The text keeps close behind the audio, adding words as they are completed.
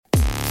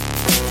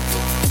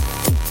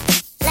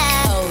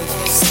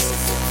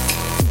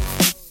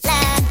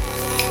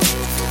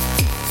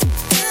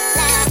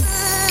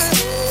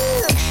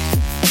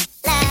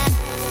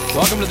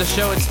to the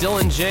show. It's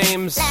Dylan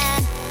James.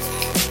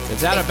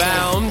 It's Out of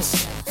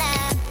Bounds.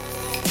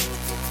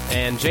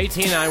 And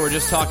JT and I were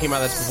just talking about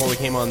this before we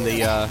came on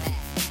the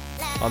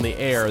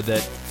air,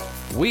 that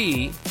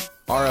we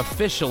are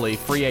officially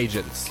free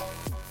agents.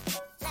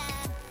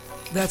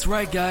 That's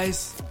right,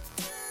 guys.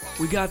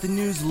 We got the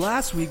news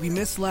last week. We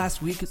missed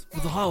last week with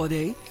the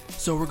holiday,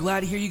 so we're glad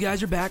to hear you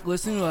guys are back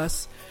listening to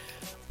us.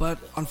 But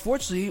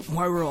unfortunately,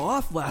 while we were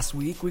off last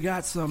week, we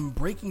got some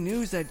breaking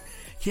news that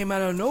came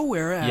out of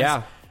nowhere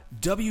as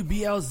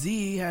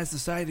WBLZ has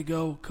decided to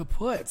go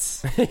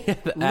kaput.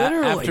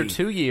 Literally. After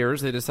 2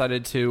 years, they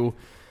decided to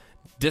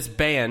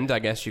disband, I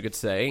guess you could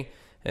say.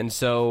 And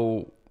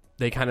so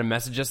they kind of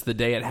messaged us the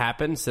day it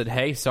happened, said,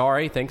 hey,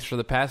 sorry, thanks for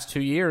the past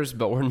 2 years,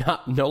 but we're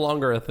no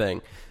longer a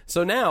thing.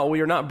 So now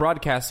we are not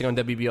broadcasting on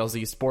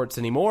WBLZ Sports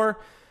anymore.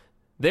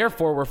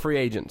 Therefore, we're free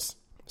agents.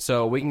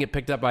 So we can get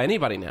picked up by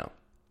anybody now.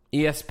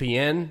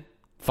 ESPN,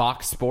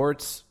 Fox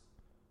Sports,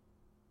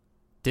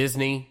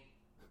 Disney,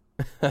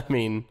 I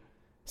mean,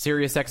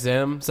 Sirius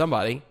XM,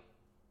 somebody.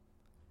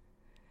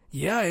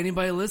 Yeah,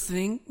 anybody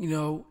listening,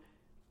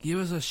 give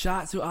us a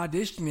shot to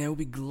audition, man. We'll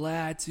be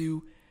glad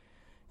to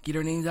get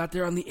our names out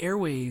there on the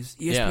airwaves.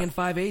 ESPN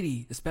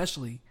 580,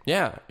 especially.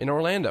 Yeah, in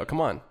Orlando. Come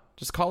on.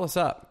 Just call us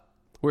up.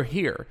 We're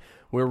here.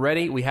 We're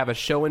ready. We have a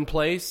show in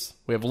place.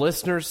 We have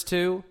listeners,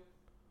 too.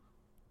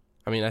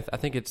 I mean, I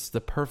think it's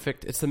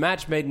it's the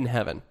match made in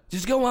heaven.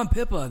 Just go on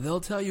Pippa.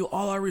 They'll tell you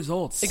all our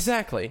results.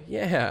 Exactly.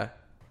 Yeah.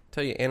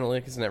 Tell you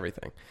analytics and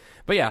everything.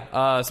 But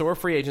yeah, so we're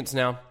free agents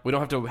now. We don't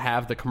have to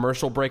have the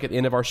commercial break at the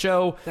end of our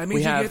show. That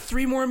means you get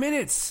 3 more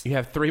minutes. You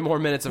have 3 more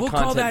minutes of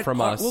content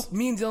from us.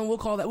 Me and Dylan, we'll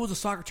call that, a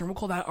soccer term, we'll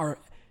call that our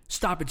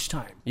stoppage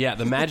time. Yeah,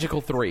 the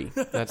magical 3.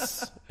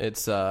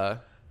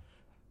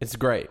 It's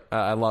great.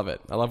 I love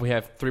it. I love we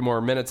have 3 more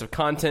minutes of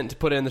content to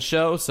put in the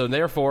show, so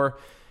therefore,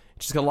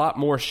 just a lot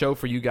more show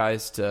for you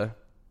guys to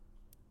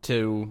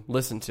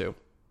listen to.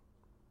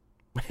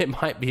 It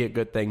might be a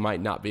good thing,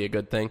 might not be a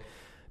good thing,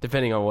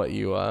 depending on what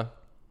your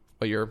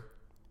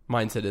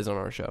mindset is on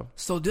our show.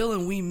 So,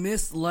 Dylan, we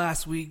missed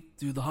last week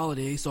through the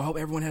holiday, so I hope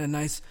everyone had a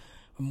nice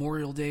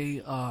Memorial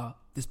Day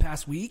this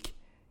past week.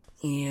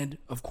 And,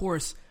 of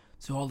course,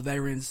 to all the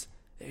veterans,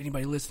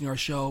 anybody listening to our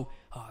show,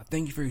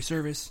 thank you for your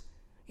service,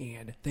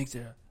 and thanks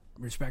to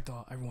respect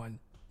to everyone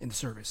in the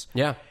service.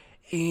 Yeah.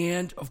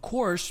 And, of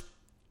course,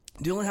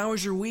 Dylan, how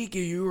was your week?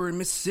 You were in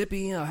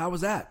Mississippi. How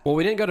was that? Well,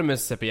 we didn't go to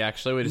Mississippi,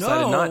 actually. We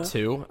decided not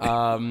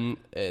to.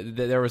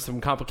 There were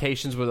some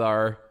complications with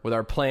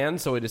our plan,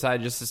 so we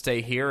decided just to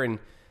stay here and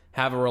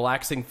have a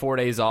relaxing 4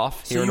 days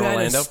off here in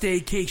Orlando. So you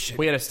had a staycation.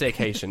 We had a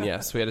staycation,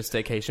 yes. We had a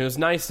staycation. It was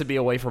nice to be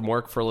away from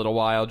work for a little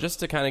while, just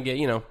to kind of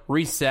get,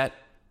 reset,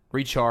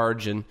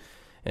 recharge, and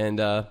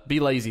be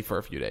lazy for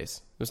a few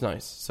days. It was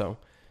nice. So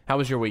how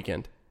was your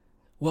weekend?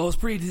 Well, it was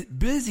pretty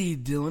busy,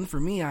 Dylan. For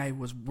me, I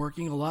was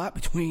working a lot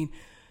between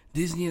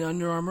Disney and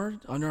Under Armour.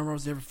 Under Armour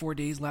was there for 4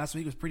 days last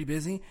week. It was pretty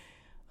busy.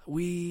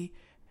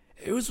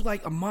 It was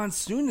like a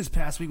monsoon this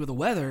past week with the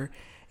weather,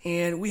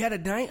 and we had a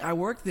night I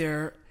worked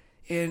there,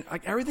 and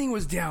like everything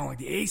was down. Like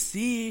the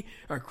AC,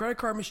 our credit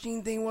card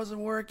machine thing wasn't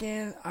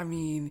working. I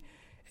mean,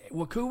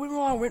 what could went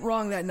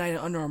wrong that night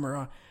at Under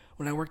Armour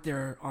when I worked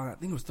there on, I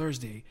think it was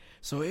Thursday.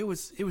 So it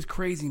was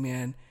crazy,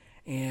 man.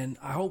 And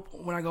I hope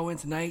when I go in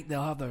tonight,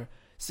 they'll have the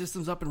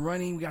systems up and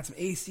running. We got some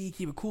AC,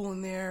 keep it cool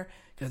in there.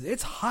 Because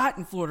it's hot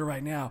in Florida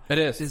right now. It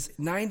is. This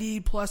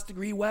 90-plus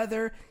degree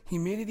weather,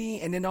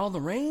 humidity, and then all the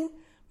rain.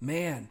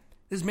 Man,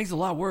 this makes it a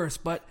lot worse.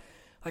 But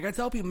like I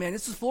tell people, man,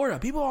 this is Florida.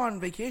 People are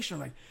on vacation.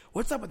 Like,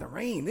 what's up with the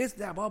rain? This,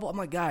 that, blah, blah. I'm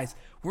like, guys,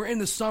 we're in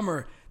the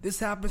summer. This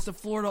happens to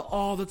Florida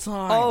all the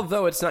time.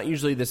 Although it's not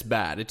usually this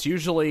bad. It's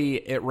usually,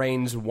 it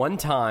rains one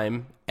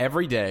time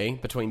every day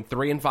between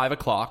 3 and 5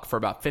 o'clock for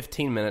about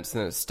 15 minutes,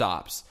 and then it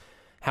stops.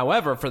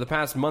 However, for the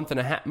past month and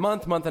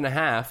a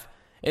half,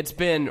 it's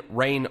been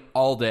rain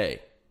all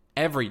day.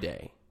 Every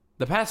day.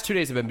 The past 2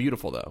 days have been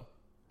beautiful, though.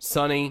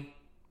 Sunny,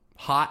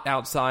 hot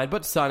outside,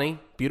 but sunny.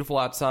 Beautiful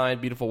outside,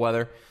 beautiful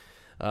weather.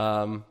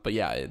 But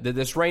yeah,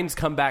 this rain's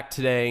come back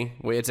today.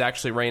 It's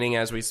actually raining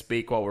as we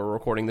speak while we're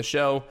recording the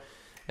show.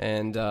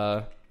 And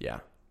yeah,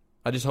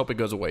 I just hope it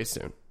goes away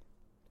soon.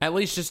 At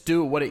least just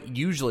do what it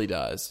usually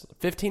does.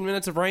 15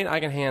 minutes of rain, I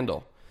can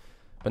handle.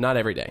 But not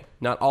every day.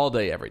 Not all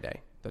day, every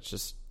day. That's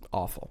just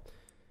awful.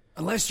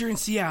 Unless you're in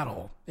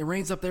Seattle. It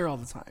rains up there all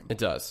the time. It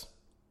does.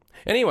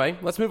 Anyway,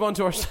 let's move on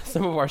to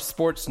some of our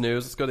sports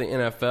news. Let's go to the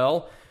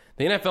NFL.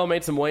 The NFL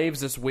made some waves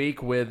this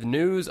week with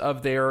news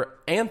of their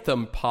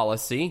anthem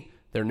policy,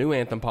 their new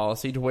anthem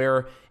policy, to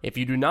where if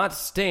you do not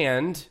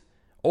stand,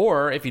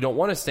 or if you don't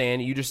want to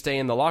stand, you just stay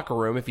in the locker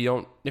room. If you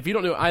don't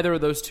do either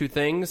of those two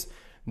things,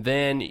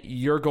 then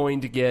you're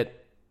going to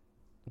get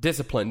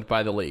disciplined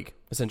by the league,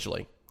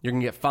 essentially. You're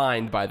going to get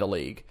fined by the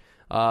league.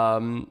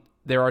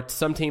 There are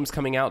some teams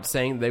coming out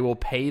saying they will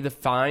pay the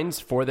fines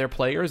for their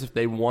players if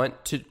they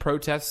want to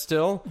protest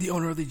still. The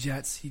owner of the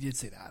Jets, he did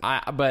say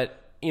that.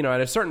 But,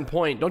 at a certain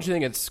point, don't you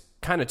think it's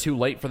kind of too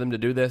late for them to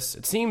do this?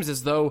 It seems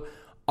as though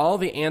all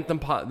the anthem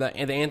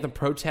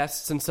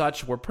protests and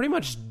such were pretty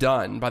much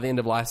done by the end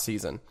of last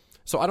season.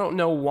 So I don't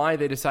know why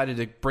they decided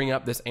to bring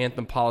up this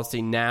anthem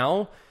policy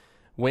now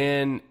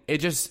when it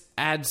just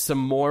adds some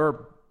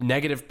more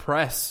negative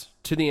press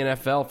to the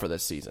NFL for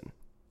this season.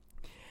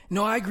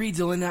 No, I agree,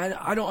 Dylan.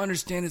 I don't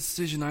understand this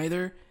decision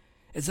either.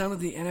 It sounds like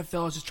the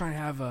NFL is just trying to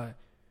have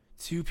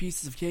 2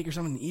 pieces of cake or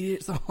something to eat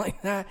it, something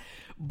like that.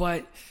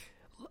 But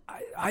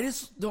I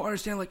just don't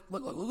understand. Like,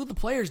 look at the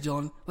players,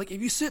 Dylan. Like,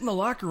 if you sit in the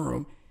locker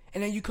room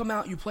and then you come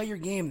out, you play your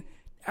game.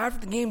 After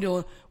the game,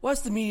 Dylan,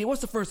 what's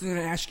the first thing they're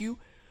going to ask you?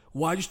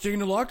 Why'd you stay in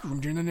the locker room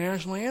during the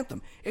national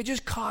anthem? It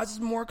just causes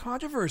more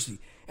controversy.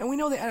 And we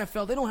know the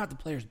NFL, they don't have the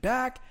players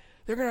back.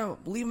 They're going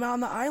to leave them out on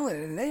the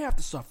island, and they have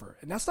to suffer.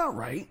 And that's not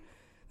right.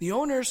 The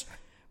owners,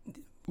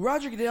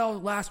 Roger Goodell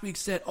last week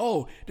said,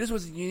 this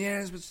was a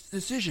unanimous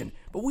decision.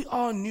 But we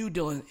all knew,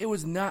 Dylan, it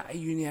was not a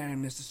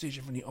unanimous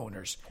decision from the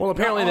owners. Well,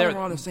 apparently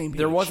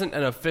there wasn't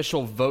an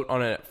official vote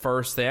on it at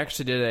first. They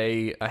actually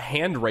did a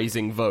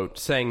hand-raising vote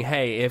saying,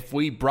 hey, if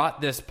we brought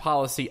this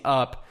policy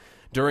up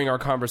during our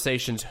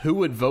conversations, who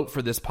would vote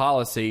for this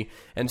policy?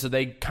 And so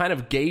they kind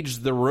of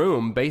gauged the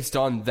room based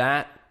on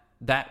that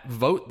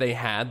vote they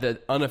had,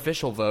 the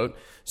unofficial vote.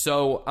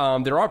 So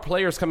there are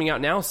players coming out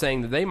now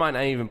saying that they might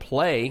not even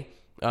play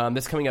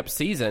this coming up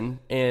season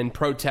in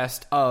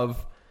protest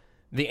of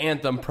the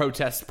anthem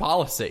protest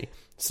policy.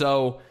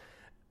 So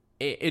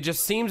it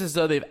just seems as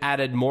though they've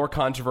added more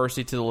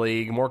controversy to the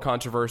league, more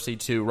controversy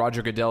to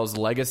Roger Goodell's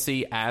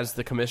legacy as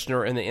the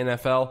commissioner in the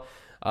NFL.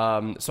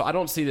 So I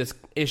don't see this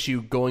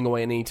issue going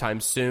away anytime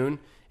soon.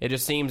 It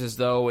just seems as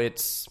though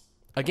it's,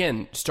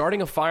 again,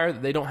 starting a fire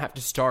that they don't have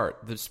to start.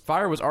 This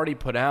fire was already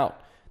put out.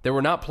 There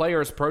were not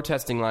players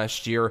protesting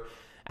last year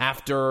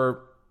after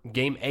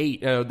Game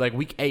 8, like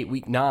Week 8,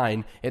 Week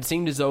 9. It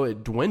seemed as though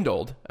it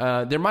dwindled.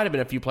 There might have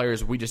been a few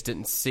players we just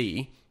didn't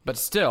see. But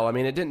still, I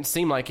mean, it didn't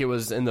seem like it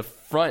was in the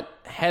front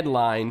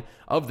headline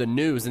of the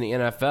news in the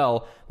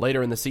NFL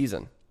later in the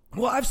season.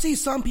 Well, I've seen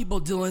some people,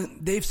 Dylan,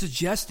 they've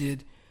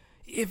suggested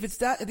if the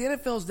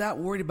NFL is that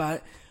worried about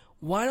it,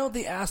 why don't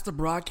they ask the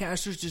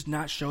broadcasters just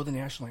not show the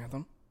national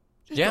anthem?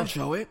 Just don't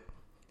show it.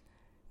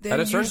 Then at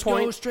a certain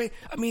point, go straight.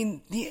 I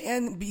mean, the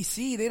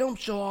NBC, they don't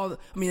show all.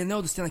 I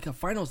know the Stanley Cup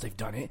Finals, they've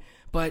done it,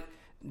 but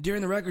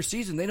during the regular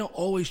season, they don't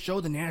always show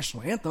the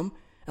national anthem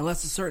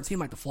unless it's a certain team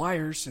like the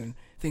Flyers and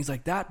things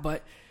like that.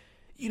 But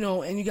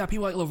and you got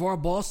people like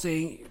LeVar Ball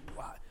saying,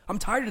 "I'm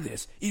tired of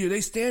this. Either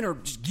they stand or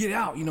just get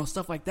out."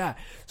 Stuff like that.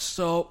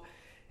 So,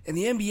 in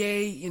the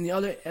NBA, in the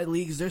other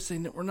leagues, they're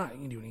saying that we're not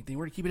going to do anything.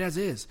 We're going to keep it as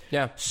is.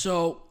 Yeah.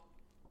 So,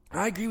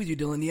 I agree with you,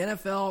 Dylan. The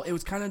NFL, it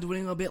was kind of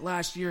dwindling a bit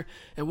last year.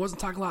 It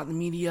wasn't talking a lot in the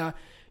media.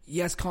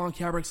 Yes, Colin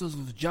Kaepernick still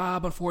has a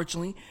job,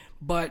 unfortunately.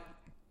 But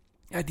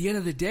at the end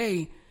of the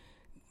day,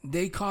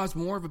 they caused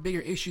more of a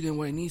bigger issue than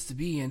what it needs to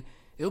be. And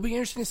it'll be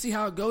interesting to see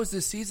how it goes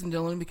this season,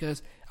 Dylan,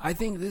 because I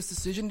think this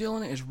decision,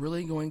 Dylan, is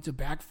really going to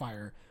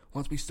backfire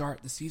once we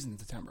start the season in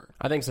September.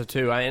 I think so,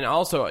 too. And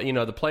also,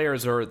 the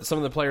players, or some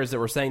of the players that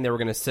were saying they were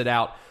going to sit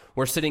out,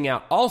 were sitting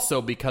out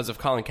also because of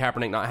Colin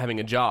Kaepernick not having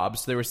a job.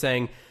 So they were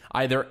saying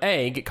either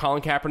A, get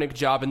Colin Kaepernick a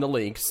job in the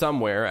league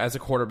somewhere as a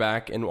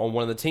quarterback on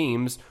one of the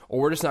teams,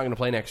 or we're just not going to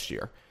play next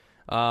year.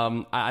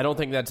 I don't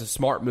think that's a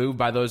smart move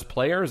by those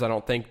players. I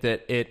don't think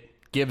that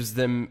it gives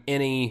them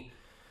any...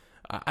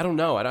 I don't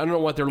know. I don't know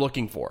what they're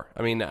looking for.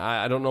 I mean,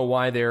 I don't know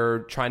why they're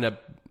trying to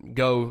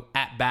go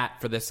at bat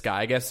for this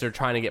guy. I guess they're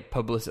trying to get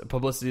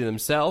publicity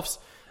themselves,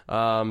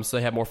 so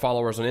they have more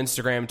followers on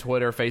Instagram,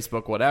 Twitter,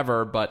 Facebook,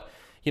 whatever. But,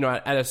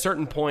 at a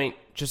certain point,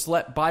 just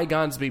let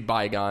bygones be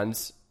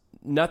bygones.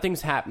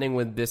 Nothing's happening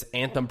with this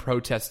anthem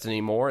protest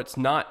anymore. It's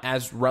not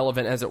as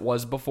relevant as it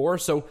was before,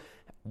 so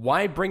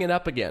why bring it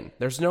up again?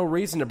 There's no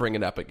reason to bring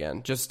it up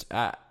again. Just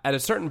at a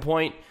certain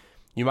point,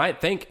 you might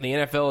think the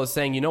NFL is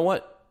saying, you know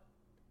what?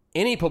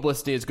 Any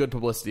publicity is good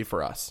publicity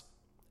for us.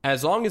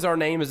 As long as our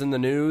name is in the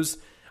news,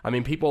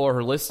 people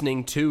are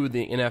listening to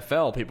the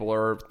NFL. People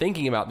are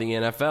thinking about the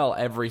NFL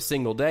every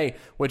single day,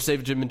 which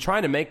they've been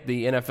trying to make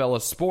the NFL a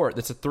sport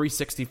that's a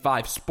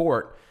 365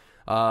 sport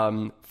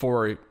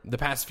for the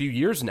past few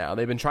years now.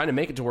 They've been trying to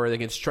make it to where they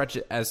can stretch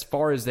it as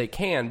far as they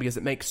can because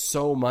it makes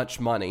so much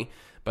money.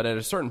 But at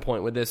a certain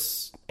point with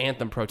this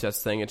anthem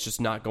protest thing, it's just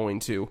not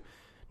going to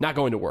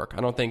work. I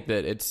don't think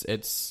that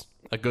it's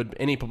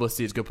any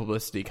publicity is good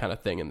publicity kind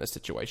of thing in this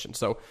situation.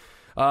 So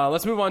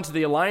let's move on to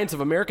the Alliance of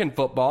American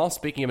Football.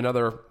 Speaking of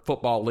another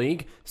football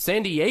league,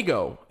 San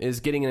Diego is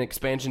getting an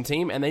expansion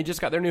team, and they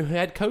just got their new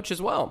head coach as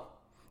well.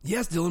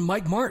 Yes, Dylan,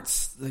 Mike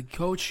Martz, the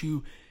coach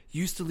who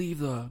used to leave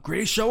the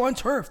greatest show on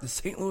turf, the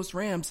St. Louis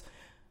Rams,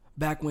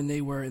 back when they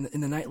were in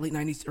the late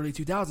 90s, early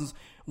 2000s,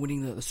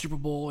 winning the Super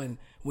Bowl and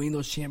winning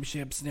those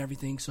championships and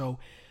everything. So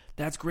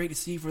that's great to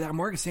see for that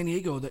market, San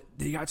Diego, that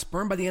they got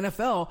spurned by the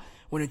NFL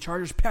when the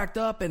Chargers packed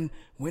up and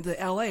went to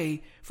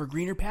L.A. for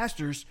greener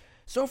pastures.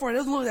 So far, it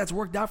doesn't look like that's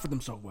worked out for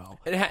them so well.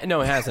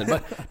 No, it hasn't.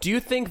 But do you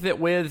think that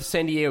with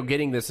San Diego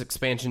getting this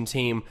expansion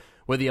team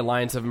with the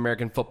Alliance of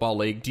American Football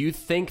League, do you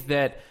think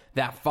that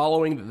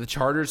following that the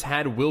Chargers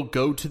had will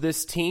go to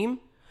this team?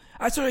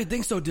 I certainly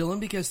think so,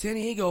 Dylan, because San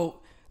Diego,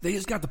 they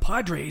just got the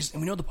Padres,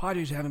 and we know the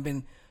Padres haven't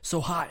been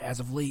so hot as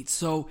of late.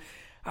 So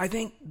I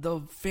think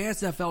the fans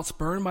that felt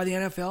spurned by the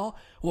NFL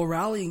will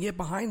rally and get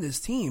behind this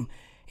team.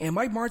 And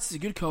Mike Martz is a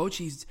good coach.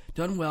 He's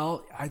done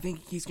well. I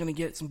think he's going to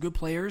get some good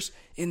players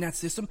in that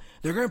system.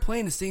 They're going to play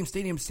in the same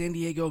stadium, San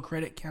Diego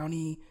Credit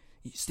County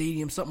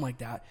Stadium, something like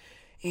that.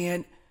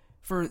 And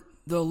for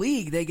the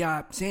league, they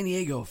got San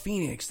Diego,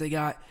 Phoenix. They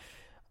got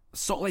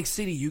Salt Lake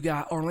City. You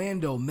got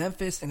Orlando,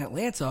 Memphis, and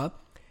Atlanta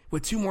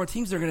with 2 more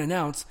teams they're going to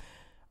announce.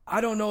 I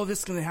don't know if this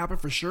is going to happen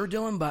for sure,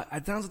 Dylan, but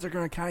it sounds like they're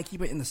going to kind of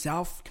keep it in the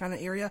South kind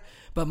of area.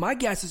 But my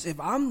guess is if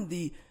I'm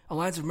the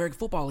Alliance of American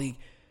Football League,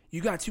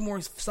 you got 2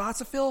 more slots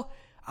to fill,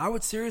 I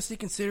would seriously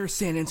consider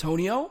San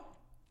Antonio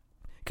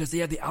because they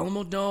have the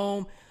Alamo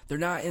Dome. They're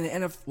not in the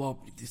NFL, well,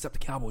 except the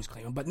Cowboys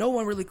claim them, but no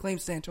one really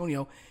claims San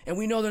Antonio, and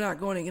we know they're not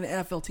going to get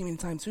an NFL team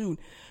anytime soon.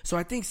 So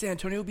I think San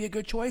Antonio would be a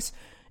good choice.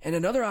 And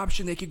another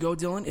option they could go,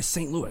 Dylan, is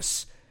St.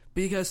 Louis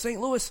because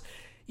St. Louis,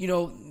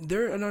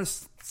 they're another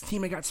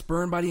team that got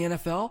spurned by the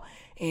NFL,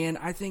 and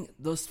I think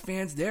those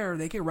fans there,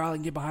 they could rally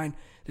and get behind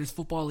this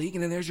football league,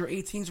 and then there's your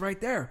 8 teams right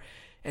there.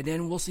 And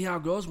then we'll see how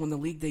it goes when the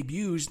league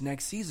debuts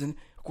next season.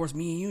 Of course,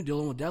 me and you,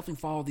 Dylan, will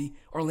definitely follow the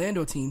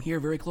Orlando team here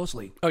very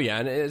closely. Oh, yeah,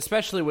 and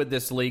especially with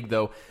this league,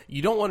 though,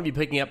 you don't want to be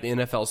picking up the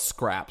NFL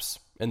scraps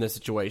in this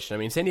situation. I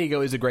mean, San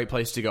Diego is a great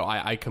place to go.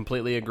 I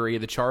completely agree.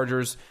 The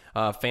Chargers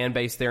fan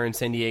base there in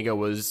San Diego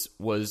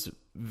was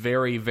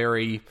very,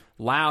 very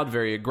loud,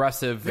 very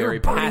aggressive, very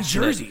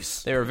passionate.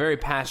 Jerseys. They were very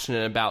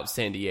passionate about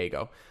San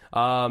Diego.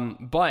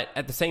 But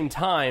at the same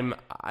time,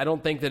 I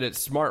don't think that it's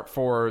smart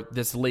for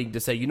this league to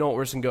say, you know what,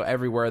 we're just going to go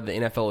everywhere the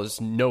NFL is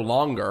no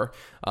longer.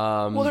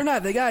 Well, they're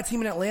not. They got a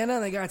team in Atlanta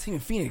and they got a team in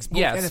Phoenix. Both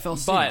yes, NFL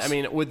cities. But, I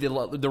mean, with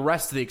the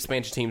rest of the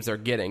expansion teams they're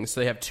getting, so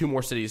they have 2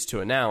 more cities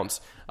to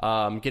announce.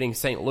 Getting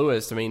St.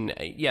 Louis, I mean,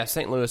 yeah,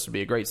 St. Louis would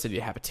be a great city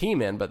to have a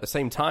team in, but at the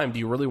same time, do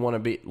you really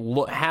want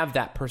to have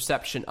that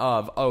perception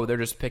of, oh, they're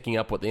just picking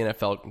up what the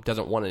NFL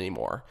doesn't want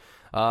anymore?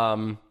 I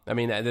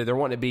mean, they're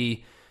wanting to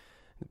be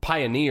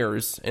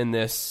pioneers in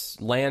this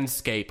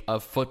landscape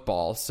of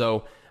football.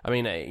 So, I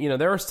mean,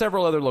 there are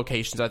several other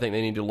locations I think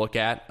they need to look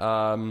at,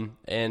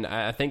 and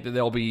I think that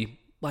they'll be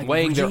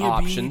weighing Virginia their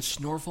options. Beach,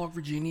 Norfolk,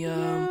 Virginia,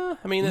 yeah,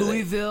 I mean,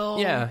 Louisville.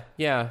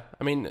 Yeah.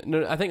 I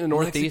mean, I think the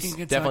Northeast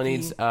definitely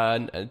needs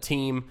a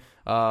team.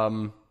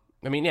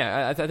 I mean,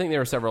 yeah, I think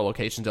there are several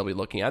locations they'll be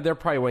looking at. They're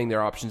probably weighing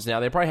their options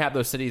now. They probably have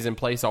those cities in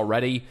place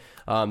already.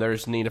 They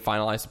just need to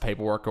finalize the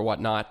paperwork or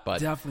whatnot. But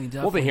definitely.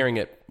 We'll be hearing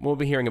it. We'll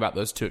be hearing about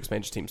those 2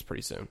 expansion teams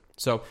pretty soon.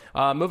 So,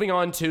 moving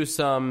on to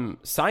some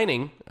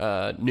signing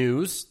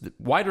news.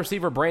 Wide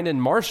receiver Brandon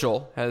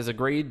Marshall has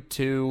agreed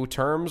to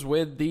terms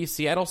with the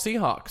Seattle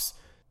Seahawks.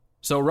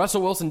 So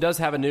Russell Wilson does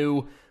have a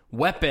new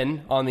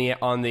weapon on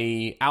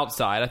the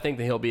outside. I think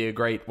that he'll be a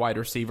great wide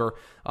receiver,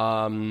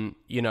 along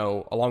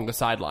the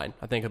sideline.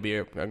 I think he'll be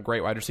a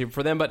great wide receiver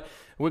for them. But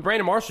with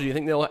Brandon Marshall, do you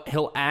think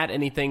he'll add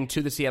anything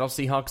to the Seattle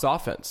Seahawks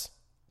offense?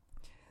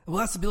 Well,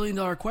 that's the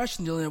billion-dollar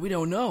question, Dylan. We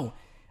don't know.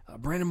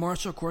 Brandon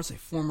Marshall, of course, a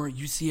former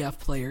UCF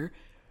player.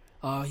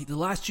 The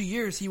last 2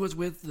 years, he was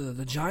with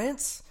the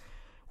Giants,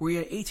 where he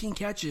had 18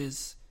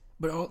 catches,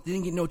 but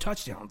didn't get no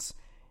touchdowns,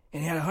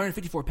 and he had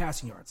 154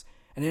 passing yards.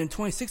 And then in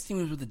 2016,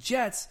 he was with the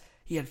Jets.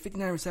 He had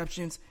 59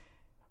 receptions,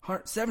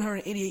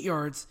 788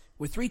 yards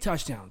with 3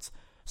 touchdowns.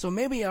 So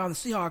maybe on the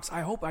Seahawks,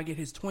 I hope I get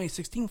his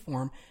 2016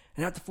 form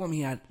and not the form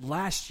he had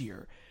last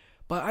year.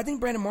 But I think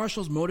Brandon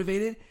Marshall's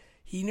motivated.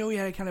 He knew he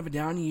had kind of a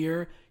down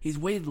year. He's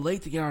waited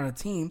late to get on a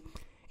team.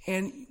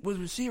 And with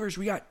receivers,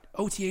 we got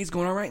OTAs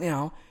going on right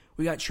now.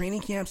 We got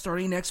training camp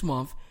starting next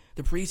month.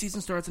 The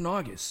preseason starts in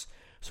August.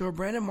 So if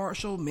Brandon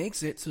Marshall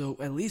makes it to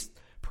at least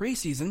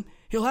preseason,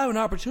 he'll have an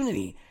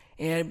opportunity.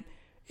 And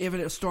if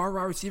a star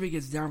wide receiver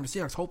gets down for the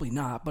Seahawks, hopefully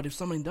not. But if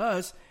someone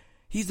does,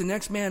 he's the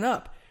next man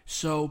up.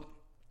 So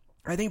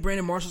I think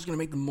Brandon Marshall's going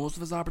to make the most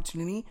of his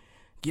opportunity,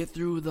 get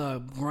through the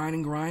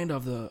grind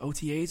of the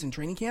OTAs and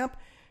training camp,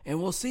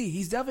 and we'll see.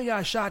 He's definitely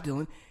got a shot,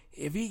 Dylan.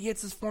 If he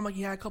gets his form like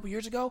he had a couple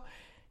years ago,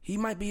 he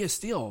might be a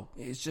steal.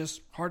 It's just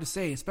hard to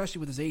say, especially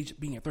with his age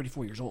being at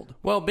 34 years old.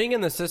 Well, being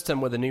in the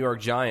system with the New York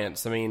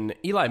Giants, I mean,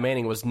 Eli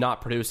Manning was not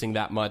producing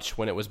that much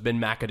when it was Ben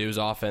McAdoo's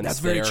offense. That's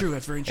very true.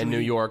 That's very true. In New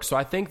York. So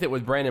I think that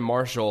with Brandon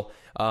Marshall,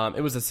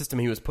 it was a system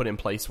he was put in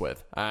place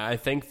with. I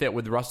think that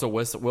with Russell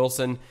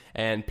Wilson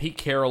and Pete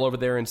Carroll over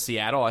there in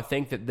Seattle, I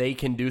think that they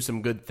can do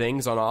some good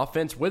things on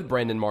offense with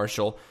Brandon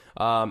Marshall.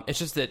 It's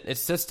just that it's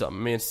system.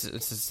 I mean, it's a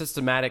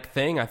systematic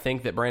thing. I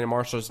think that Brandon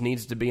Marshall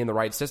needs to be in the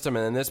right system,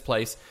 and in this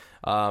place,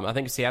 I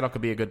think Seattle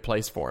could be a good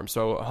place for him.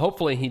 So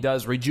hopefully he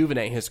does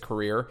rejuvenate his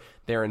career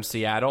there in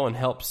Seattle and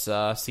helps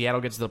Seattle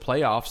get to the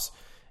playoffs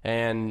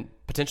and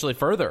potentially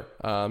further.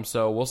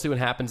 So we'll see what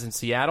happens in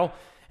Seattle.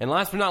 And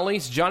last but not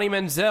least, Johnny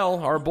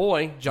Manziel, our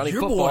boy, Johnny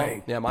Your Football.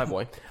 boy. Yeah, my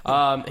boy.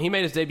 He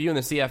made his debut in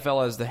the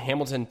CFL as the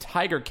Hamilton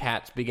Tiger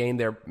Cats began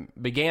their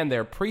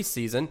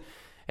preseason.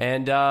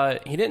 And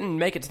he didn't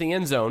make it to the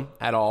end zone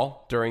at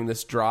all during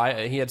this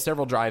drive. He had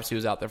several drives he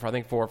was out there for, I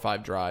think 4 or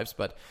 5 drives.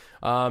 But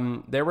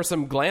there were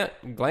some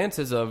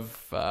glances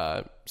of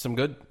some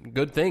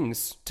good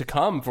things to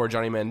come for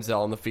Johnny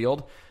Manziel in the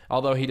field,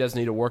 although he does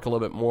need to work a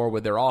little bit more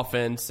with their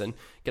offense and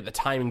get the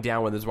timing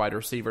down with his wide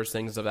receivers,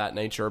 things of that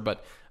nature.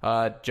 But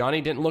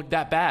Johnny didn't look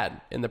that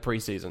bad in the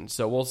preseason.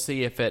 So we'll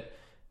see if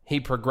he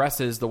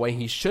progresses the way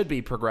he should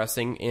be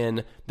progressing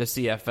in the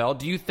CFL.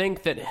 Do you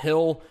think that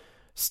he'll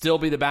still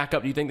be the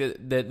backup? Do you think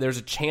that there's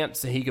a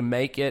chance that he can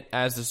make it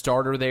as the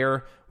starter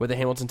there with the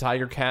Hamilton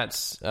Tiger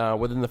Cats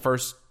within the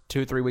first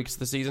 2-3 weeks of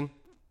the season?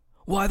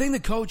 Well, I think the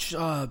coach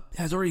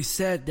has already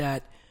said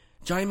that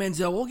Johnny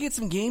Manziel will get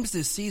some games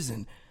this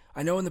season.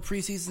 I know in the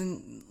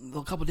preseason,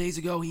 a couple days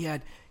ago, he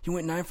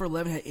went 9 for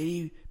 11, had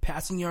 80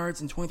 passing yards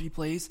in 23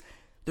 plays.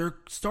 Their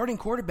starting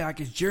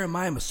quarterback is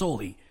Jeremiah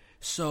Masoli.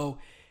 So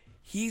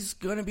he's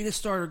going to be the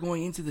starter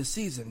going into the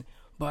season.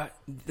 But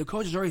the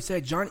coach has already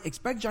said,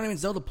 expect Johnny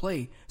Manziel to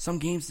play some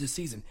games this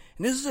season.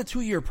 And this is a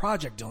 2-year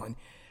project, Dylan.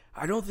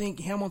 I don't think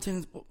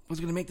Hamilton was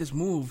going to make this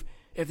move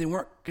if they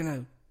weren't going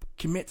to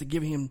commit to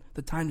giving him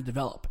the time to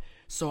develop.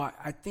 So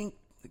I think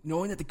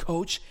knowing that the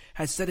coach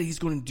has said that he's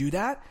going to do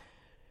that,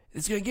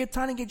 it's going to get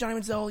time to get Johnny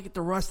Manziel to get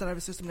the rust out of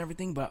his system and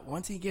everything. But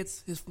once he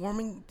gets his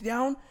forming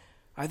down,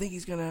 I think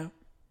he's going to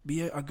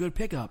be a good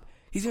pickup.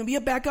 He's going to be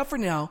a backup for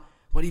now,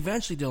 but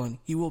eventually, Dylan,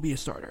 he will be a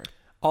starter.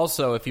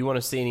 Also, if you want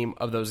to see any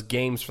of those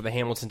games for the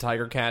Hamilton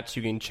Tiger Cats,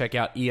 you can check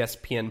out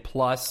ESPN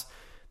Plus.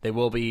 They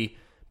will be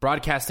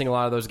broadcasting a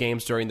lot of those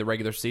games during the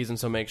regular season,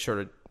 so make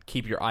sure to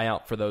keep your eye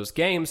out for those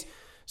games.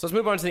 So let's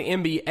move on to the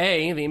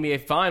NBA. The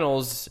NBA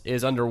Finals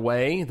is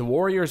underway. The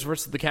Warriors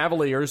versus the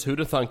Cavaliers,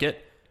 who'da thunk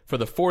it, for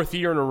the 4th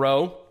year in a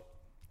row.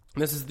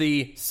 This is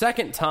the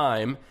second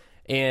time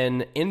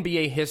in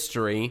NBA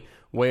history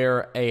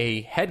where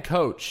a head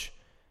coach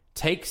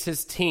takes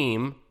his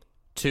team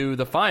to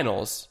the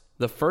finals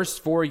the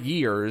first 4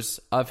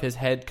 years of his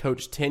head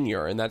coach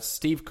tenure, and that's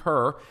Steve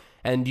Kerr.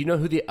 And do you know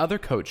who the other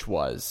coach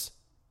was?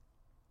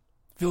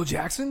 Phil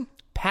Jackson?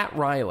 Pat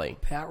Riley.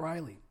 Pat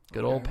Riley.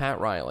 Good old Pat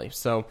Riley.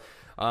 So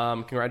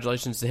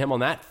congratulations to him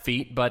on that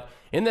feat. But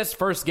in this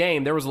first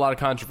game, there was a lot of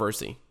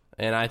controversy.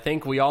 And I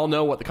think we all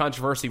know what the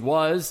controversy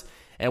was,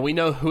 and we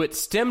know who it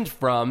stemmed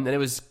from, and it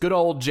was good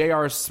old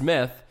J.R.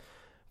 Smith.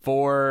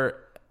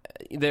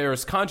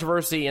 There's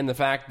controversy in the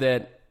fact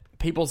that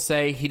people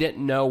say he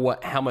didn't know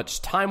how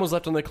much time was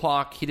left on the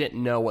clock. He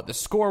didn't know what the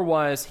score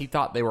was. He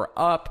thought they were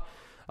up,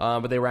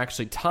 but they were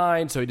actually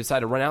tied, so he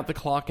decided to run out the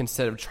clock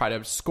instead of try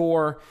to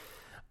score.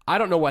 I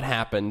don't know what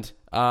happened,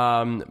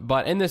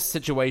 but in this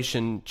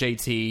situation,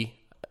 JT,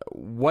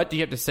 what do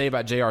you have to say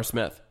about J.R.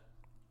 Smith?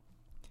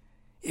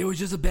 It was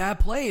just a bad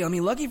play. I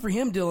mean, lucky for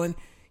him, Dylan,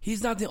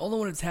 he's not the only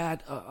one that's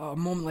had a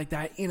moment like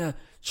that in a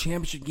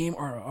championship game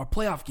or a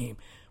playoff game.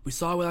 We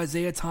saw it with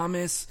Isaiah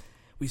Thomas.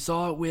 We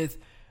saw it with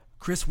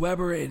Chris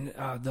Webber in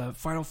the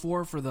Final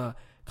Four for the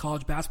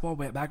college basketball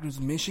back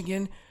in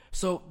Michigan.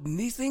 So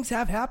these things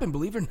have happened,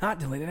 believe it or not,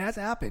 Dylan. It has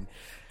happened.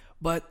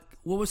 But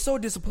what was so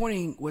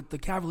disappointing with the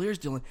Cavaliers,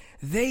 Dylan,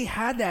 they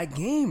had that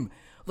game.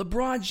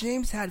 LeBron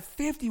James had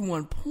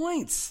 51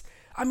 points.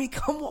 I mean,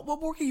 come on, what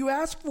more can you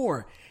ask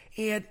for?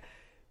 And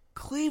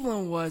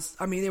Cleveland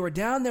they were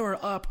down, they were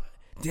up,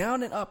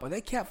 down and up, but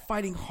they kept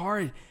fighting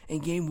hard in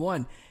game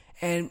 1.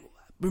 And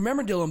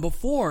remember, Dylan,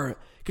 before,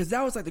 because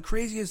that was like the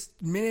craziest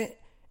minute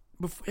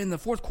in the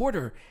fourth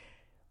quarter,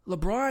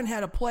 LeBron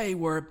had a play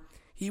where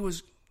he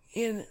was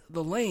in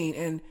the lane,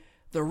 and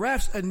the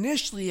refs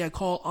initially had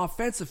called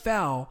offensive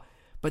foul,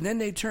 but then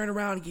they turned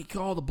around and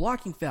called a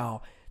blocking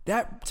foul.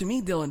 That, to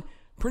me, Dylan,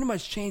 pretty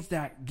much changed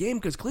that game,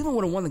 because Cleveland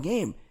would have won the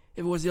game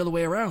if it was the other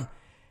way around.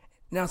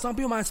 Now, some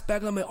people might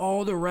speculate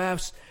all the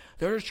refs,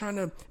 they're just trying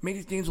to make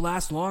these games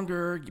last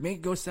longer, make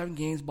it go 7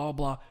 games, blah,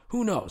 blah.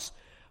 Who knows?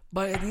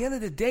 But at the end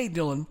of the day,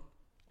 Dylan,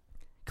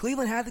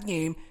 Cleveland had the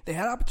game. They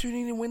had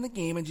opportunity to win the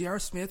game, and J.R.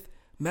 Smith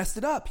messed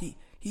it up.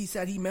 He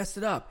said he messed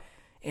it up.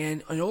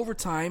 And in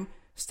overtime,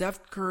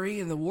 Steph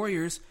Curry and the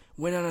Warriors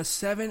went on a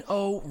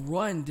 7-0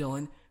 run,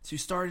 Dylan, to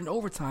start in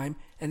overtime.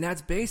 And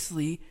that's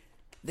basically,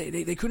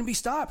 they couldn't be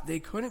stopped. They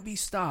couldn't be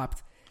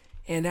stopped.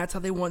 And that's how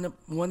they won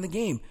the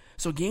game.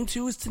 So game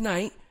 2 is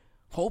tonight.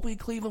 Hopefully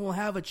Cleveland will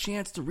have a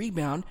chance to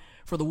rebound.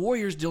 For the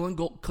Warriors, Dylan,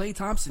 Klay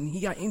Thompson, he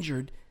got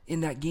injured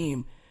in that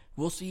game.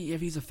 We'll see if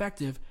he's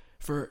effective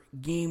for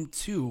game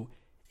 2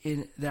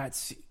 in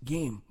that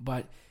game.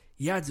 But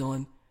yeah,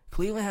 Dylan,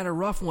 Cleveland had a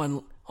rough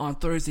one on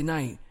Thursday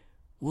night.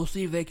 We'll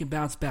see if they can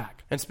bounce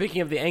back. And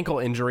speaking of the ankle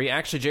injury,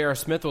 actually J.R.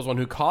 Smith was one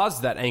who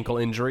caused that ankle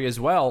injury as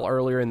well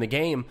earlier in the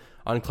game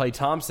on Klay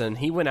Thompson.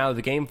 He went out of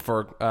the game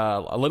for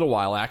a little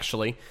while,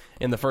 actually,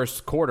 in the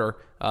first quarter.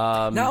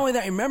 Not only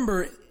that,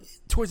 remember,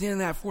 towards the end of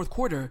that fourth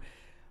quarter,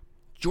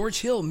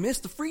 George Hill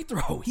missed the free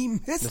throw. He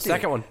missed the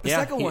second one. The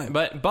second one.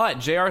 But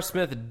J.R.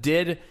 Smith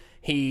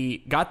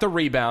he got the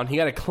rebound. He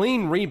got a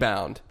clean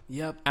rebound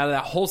out of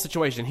that whole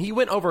situation. He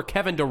went over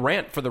Kevin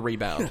Durant for the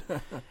rebound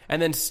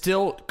and then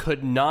still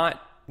could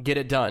not get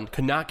it done.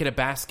 Could not get a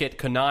basket,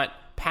 could not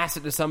pass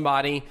it to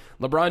somebody.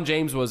 LeBron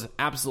James was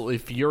absolutely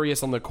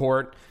furious on the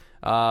court.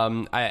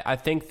 I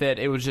think that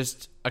it was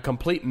just a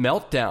complete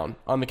meltdown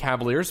on the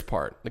Cavaliers'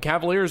 part. The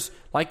Cavaliers,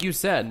 like you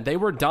said, they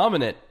were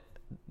dominant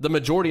the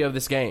majority of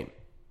this game.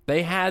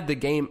 They had the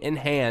game in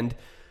hand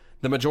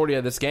the majority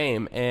of this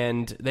game,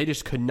 and they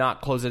just could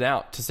not close it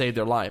out to save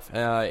their life.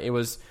 It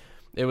was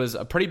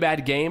a pretty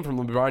bad game from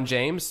LeBron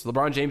James.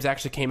 LeBron James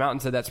actually came out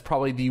and said that's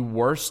probably the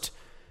worst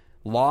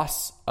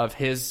loss of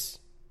his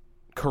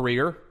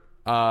career,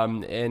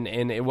 and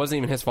it wasn't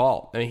even his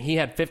fault. I mean, he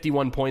had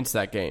 51 points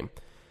that game.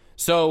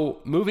 So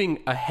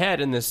moving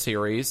ahead in this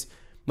series,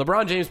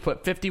 LeBron James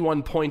put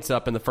 51 points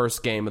up in the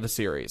first game of the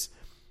series,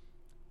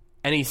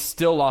 and he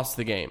still lost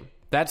the game.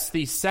 That's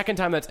the second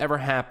time that's ever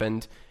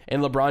happened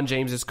in LeBron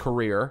James's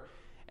career,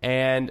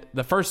 and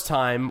the first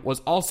time was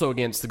also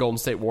against the Golden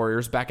State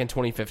Warriors back in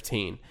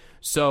 2015.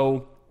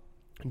 So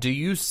do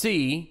you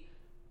see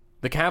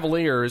the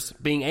Cavaliers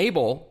being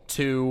able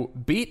to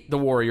beat the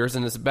Warriors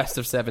in this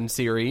best-of-7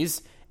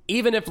 series,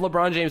 even if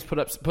LeBron James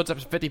puts up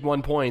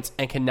 51 points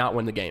and cannot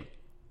win the game?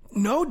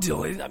 No,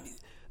 Dylan. I mean,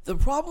 the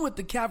problem with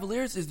the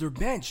Cavaliers is their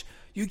bench.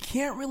 You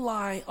can't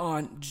rely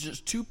on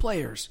just two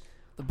players,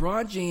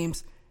 LeBron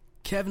James,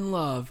 Kevin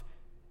Love,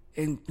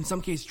 and in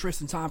some cases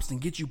Tristan Thompson,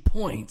 get you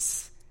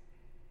points,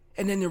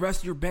 and then the rest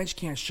of your bench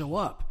can't show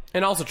up.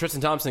 And also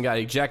Tristan Thompson got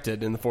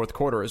ejected in the fourth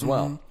quarter as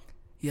well.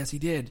 Yes, he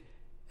did.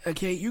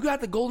 Okay, you got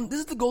this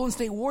is the Golden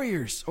State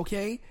Warriors,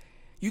 okay?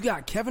 You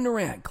got Kevin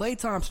Durant, Klay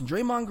Thompson,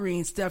 Draymond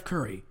Green, Steph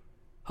Curry.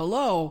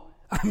 Hello?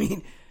 I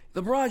mean,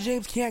 LeBron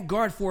James can't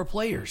guard four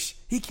players.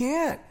 He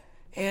can't.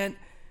 And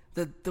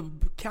the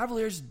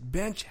Cavaliers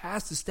bench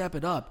has to step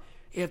it up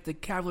if the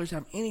Cavaliers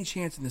have any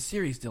chance in the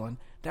series, Dylan.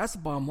 That's the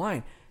bottom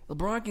line.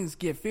 LeBron can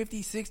get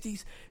 50,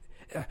 60s.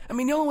 I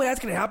mean, the only way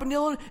that's going to happen,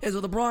 Dylan, is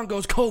if LeBron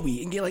goes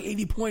Kobe and get like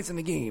 80 points in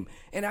the game.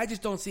 And I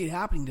just don't see it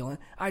happening, Dylan.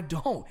 I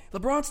don't.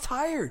 LeBron's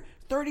tired.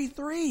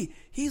 33.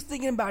 He's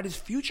thinking about his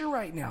future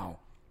right now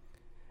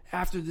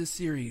after this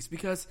series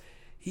because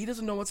he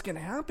doesn't know what's going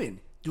to happen.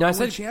 Do I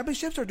win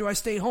championships or do I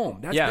stay home?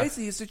 That's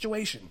basically his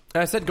situation.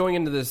 I said going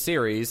into this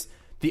series,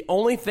 the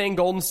only thing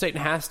Golden State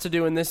has to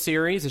do in this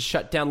series is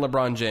shut down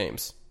LeBron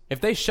James.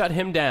 If they shut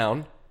him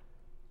down,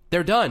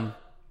 they're done.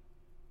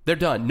 They're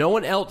done. No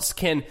one else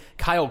can.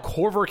 Kyle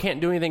Korver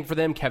can't do anything for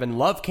them. Kevin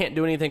Love can't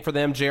do anything for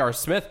them. J.R.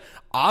 Smith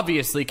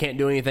obviously can't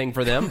do anything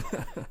for them.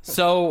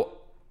 So,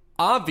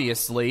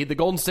 obviously, the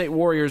Golden State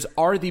Warriors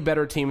are the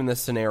better team in this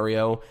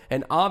scenario,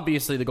 and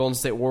obviously the Golden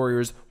State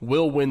Warriors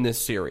will win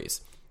this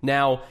series.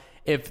 Now,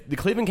 if the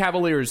Cleveland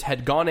Cavaliers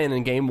had gone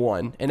in Game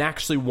 1 and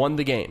actually won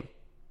the game,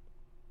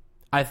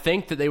 I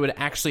think that they would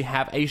actually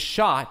have a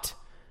shot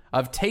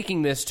of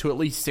taking this to at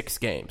least 6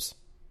 games.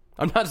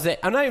 I'm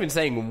not even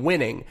saying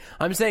winning.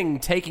 I'm saying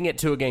taking it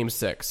to a Game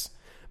 6.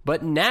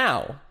 But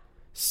now,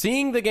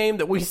 seeing the game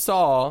that we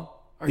saw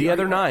the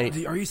other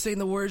night, are you saying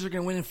the Warriors are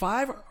going to win in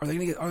 5? Are they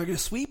going to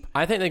sweep?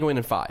 I think they can win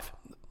in 5.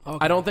 Okay.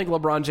 I don't think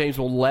LeBron James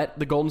will let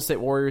the Golden State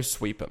Warriors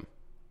sweep him.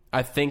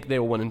 I think they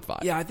will win in 5.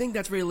 Yeah, I think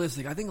that's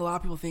realistic. I think a lot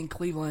of people think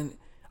Cleveland.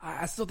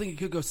 I still think it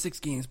could go 6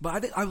 games, but I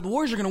think the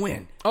Warriors are going to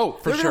win. Oh,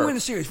 for sure. They're going to win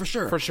the series, for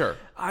sure. For sure.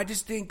 I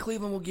just think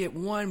Cleveland will get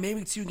 1,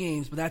 maybe 2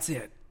 games, but that's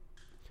it.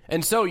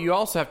 And so you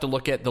also have to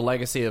look at the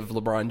legacy of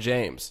LeBron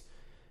James.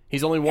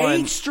 He's only won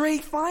 8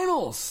 straight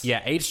finals.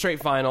 Yeah, 8 straight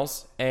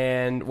finals.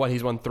 And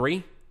he's won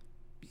 3?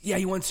 Yeah,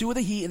 he won 2 with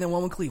the Heat and then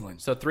 1 with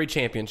Cleveland. So 3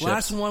 championships.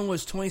 Last one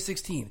was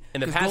 2016.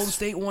 Because Golden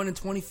State won in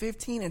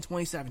 2015 and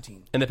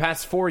 2017. In the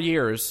past 4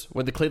 years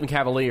with the Cleveland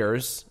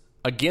Cavaliers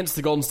against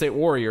the Golden State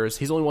Warriors,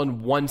 he's only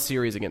won 1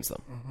 series against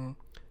them. Mm-hmm.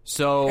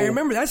 So, and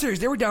remember that series,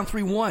 they were down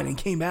 3-1 and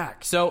came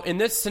back. So in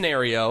this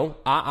scenario,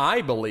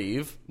 I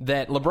believe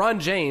that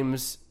LeBron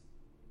James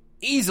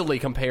easily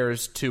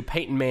compares to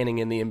Peyton Manning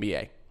in the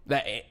NBA.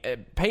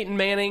 That Peyton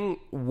Manning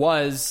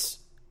was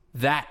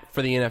that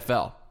for the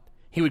NFL.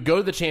 He would go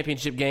to the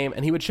championship game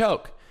and he would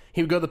choke.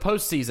 He would go to the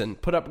postseason,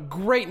 put up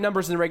great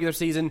numbers in the regular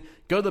season,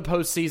 go to the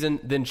postseason,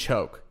 then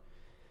choke.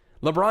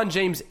 LeBron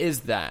James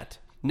is that.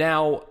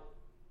 Now,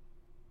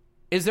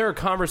 is there a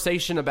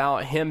conversation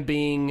about him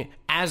being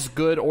as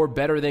good or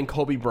better than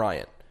Kobe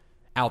Bryant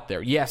out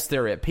there? Yes,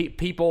 there is.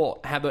 People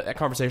have that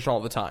conversation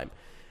all the time.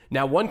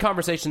 Now, one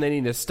conversation they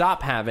need to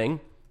stop having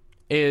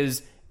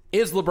is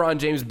LeBron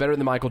James better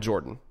than Michael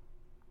Jordan?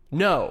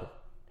 No,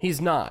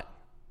 he's not.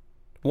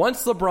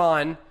 Once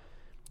LeBron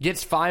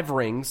gets 5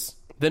 rings,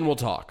 then we'll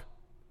talk.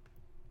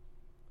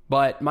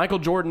 But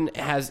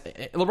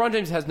LeBron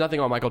James has nothing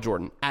on Michael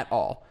Jordan at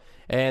all.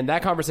 And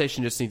that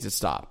conversation just needs to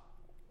stop.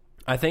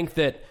 I think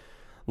that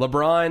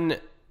LeBron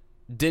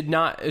did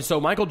not.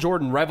 So Michael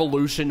Jordan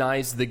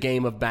revolutionized the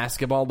game of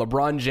basketball.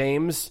 LeBron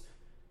James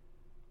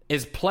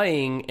is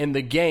playing in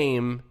the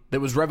game that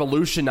was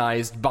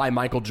revolutionized by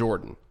Michael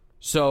Jordan.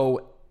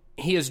 So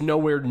he is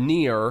nowhere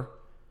near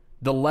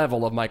the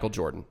level of Michael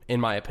Jordan,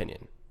 in my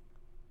opinion.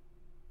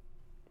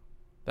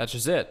 That's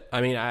just it.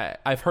 I mean,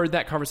 I've heard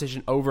that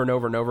conversation over and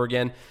over and over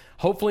again.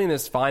 Hopefully in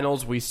this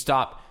finals we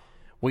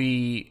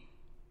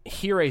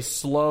hear a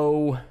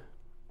slow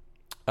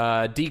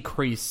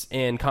decrease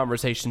in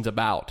conversations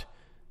about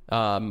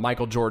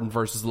Michael Jordan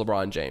versus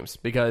LeBron James.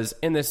 Because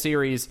in this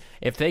series,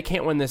 if they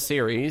can't win this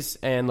series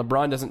and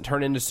LeBron doesn't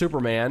turn into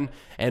Superman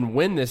and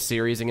win this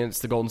series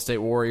against the Golden State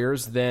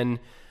Warriors, then,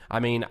 I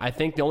mean, I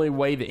think the only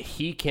way that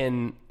he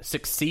can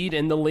succeed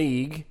in the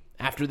league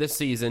after this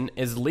season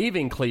is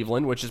leaving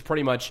Cleveland, which is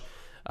pretty much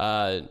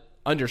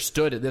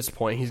understood at this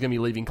point. He's going to be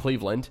leaving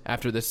Cleveland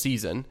after this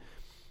season.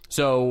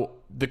 So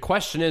the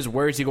question is,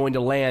 where is he going to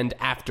land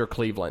after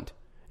Cleveland?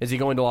 Is he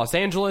going to Los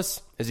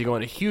Angeles? Is he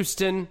going to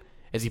Houston?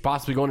 Is he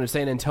possibly going to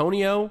San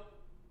Antonio?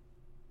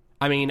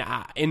 I mean,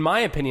 in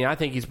my opinion, I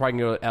think he's probably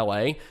going to go to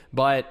L.A.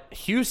 But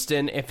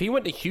Houston, if he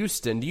went to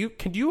Houston,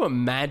 could you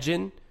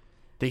imagine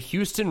the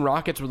Houston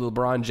Rockets with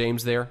LeBron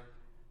James there?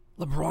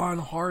 LeBron,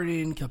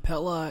 Harden,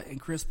 Capella, and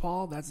Chris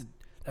Paul, that's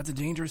a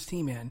dangerous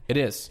team, man. It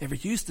is. And for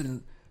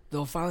Houston,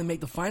 they'll finally make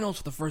the finals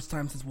for the first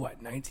time since,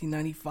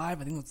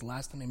 1995? I think that's the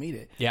last time they made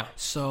it. Yeah.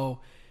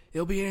 So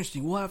it'll be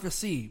interesting. We'll have to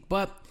see.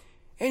 But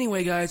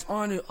anyway, guys,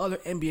 on to other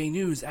NBA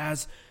news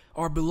as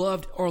our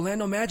beloved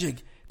Orlando Magic,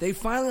 they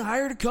finally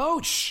hired a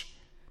coach.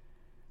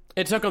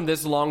 It took them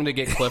this long to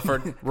get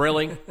Clifford.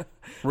 Really?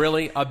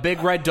 Really? A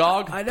big red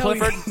dog? I know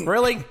Clifford?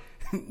 Really?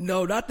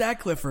 No, not that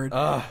Clifford.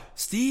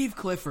 Steve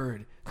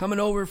Clifford coming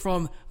over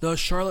from the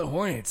Charlotte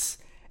Hornets.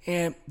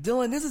 And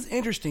Dylan, this is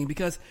interesting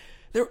because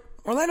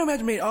Orlando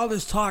Magic made all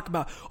this talk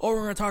about, we're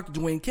going to talk to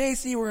Dwayne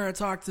Casey, we're going to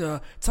talk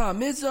to Tom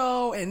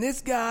Izzo, and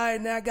this guy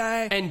and that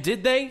guy. And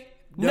did they?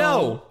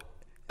 No.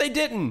 They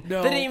didn't.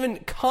 No. They didn't even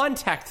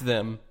contact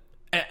them,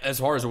 as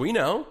far as we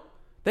know.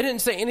 They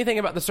didn't say anything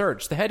about the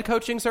search. The head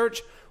coaching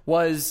search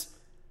was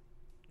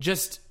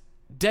just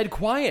dead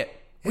quiet.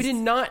 We did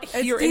not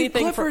hear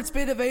anything. Clifford's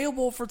been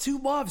available for 2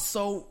 months,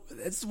 so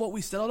that's what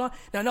we settled on.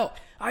 Now, no,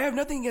 I have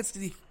nothing against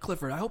Steve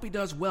Clifford. I hope he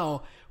does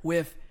well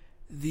with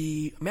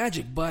the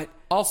Magic, but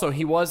also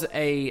he was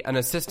an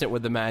assistant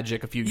with the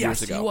Magic a few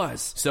years ago. Yes, he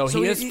was. So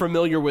he is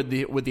familiar with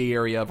the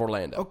area of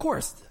Orlando. Of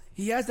course,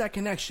 he has that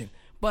connection,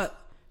 but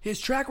his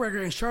track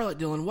record in Charlotte,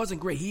 Dylan,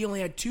 wasn't great. He only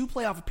had 2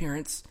 playoff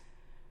appearances,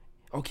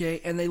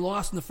 okay, and they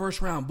lost in the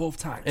first round both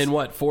times. In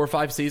what, 4 or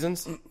 5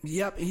 seasons?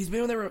 Yep, he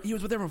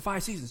was with them for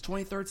 5 seasons,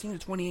 2013 to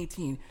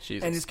 2018,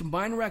 Jesus. and his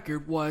combined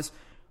record was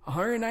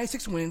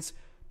 196 wins,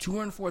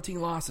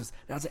 214 losses.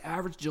 That's an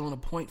average, Dylan,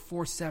 of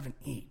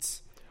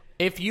 .478.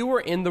 If you were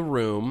in the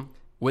room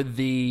with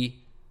the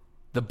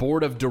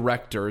board of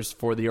directors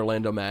for the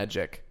Orlando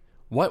Magic,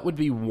 what would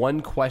be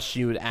one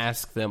question you would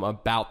ask them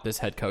about this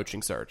head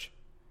coaching search?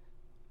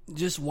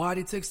 Just why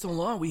did it take so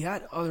long? We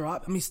had other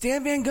options.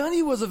 Stan Van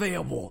Gundy was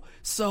available.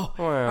 So,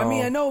 well,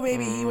 I know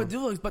maybe he would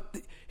do it. But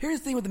here's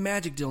the thing with the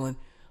Magic, Dylan.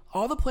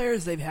 All the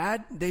players they've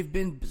had, they've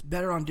been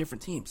better on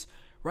different teams.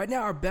 Right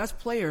now, our best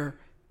player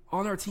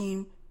on our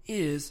team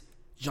is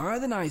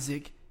Jonathan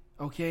Isaac,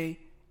 okay?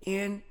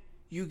 And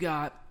you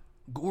got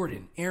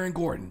Aaron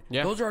Gordon.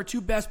 Yeah. Those are our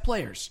 2 best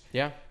players.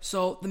 Yeah.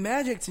 So the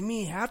Magic, to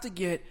me, have to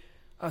get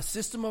a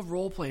system of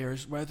role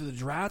players, whether the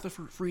draft or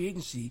free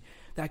agency,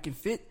 that can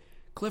fit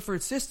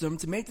Clifford's system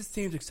to make this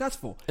team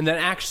successful. And that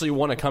actually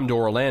want to come to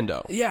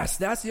Orlando. Yes,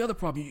 that's the other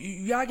problem.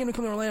 You got to get them to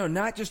come to Orlando,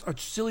 not just a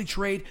silly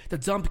trade to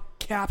dump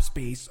cap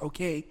space,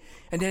 okay?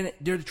 And then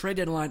there's the trade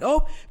deadline.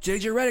 Oh,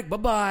 J.J. Redick,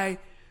 bye-bye.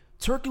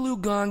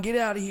 Turkoglu gone, get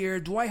out of here.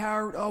 Dwight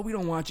Howard, we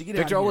don't want you, get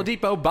Victor out of here.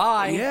 Victor Oladipo,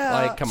 bye.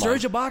 Yeah, come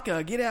Serge on.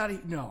 Ibaka, get out of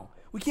here. No,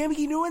 we can't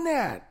keep doing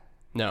that.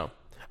 No.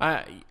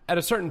 At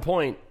a certain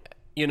point,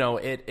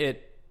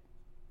 it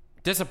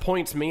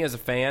disappoints me as a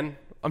fan.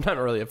 I'm not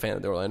really a fan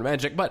of the Orlando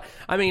Magic, but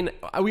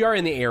we are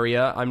in the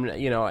area.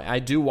 I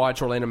do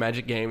watch Orlando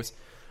Magic games,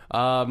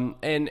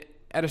 and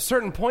at a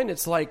certain point,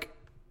 it's like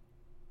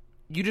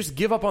you just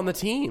give up on the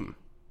team.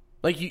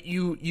 Like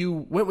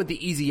you went with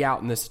the easy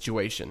out in this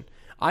situation.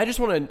 I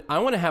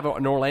want to have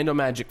an Orlando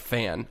Magic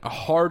fan, a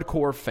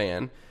hardcore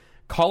fan,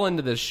 call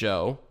into this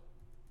show.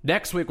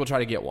 Next week we'll try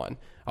to get one,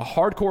 a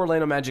hardcore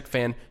Orlando Magic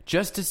fan,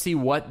 just to see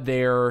what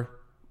their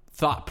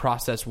thought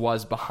process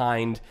was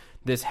behind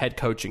this head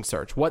coaching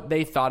search, what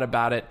they thought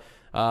about it,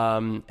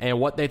 and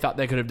what they thought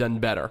they could have done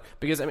better.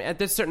 Because at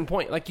this certain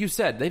point, like you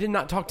said, they did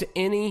not talk to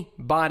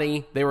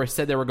anybody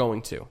said they were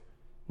going to.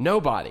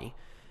 Nobody.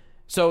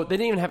 So they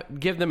didn't even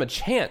give them a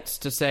chance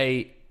to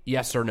say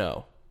yes or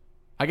no.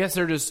 I guess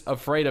they're just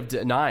afraid of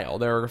denial.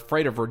 They're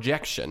afraid of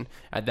rejection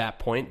at that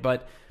point.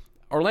 But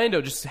Orlando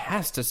just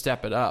has to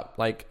step it up.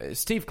 Like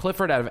Steve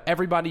Clifford, out of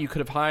everybody you could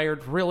have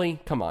hired, really?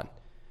 Come on.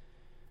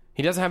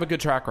 He doesn't have a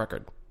good track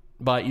record.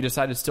 But you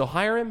decided to still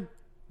hire him?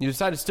 You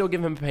decided to still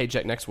give him a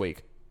paycheck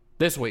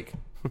this week.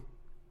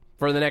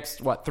 For the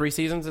next, 3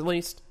 seasons at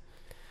least?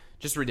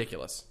 Just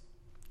ridiculous.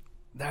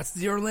 That's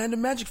the Orlando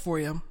Magic for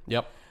you.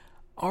 Yep.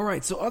 All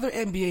right, so other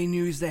NBA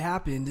news that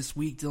happened this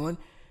week, Dylan.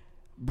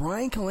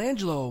 Brian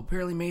Colangelo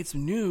apparently made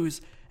some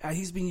news.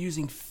 He's been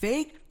using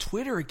fake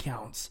Twitter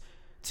accounts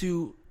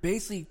to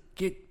basically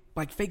get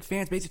fake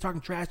fans basically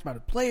talking trash about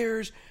the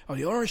players or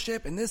the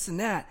ownership and this and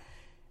that.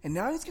 And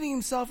now he's getting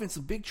himself in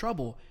some big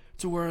trouble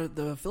to where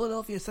the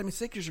Philadelphia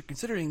 76ers are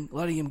considering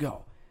letting him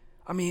go.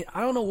 I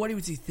don't know what he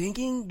was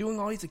thinking doing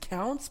all these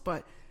accounts,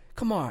 but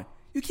come on.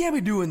 You can't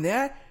be doing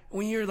that.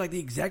 when you're like the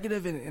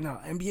executive in an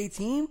NBA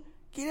team?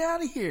 Get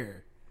out of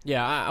here.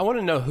 Yeah, I want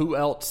to know who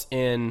else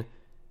in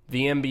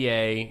the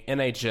NBA,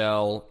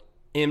 NHL,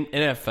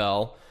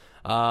 NFL,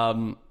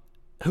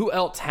 who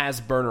else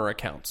has burner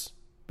accounts?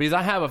 Because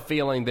I have a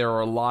feeling there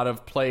are a lot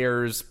of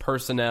players,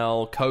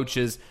 personnel,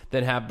 coaches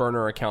that have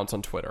burner accounts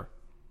on Twitter.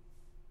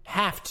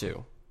 Have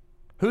to.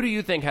 Who do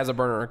you think has a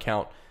burner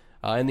account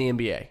in the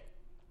NBA?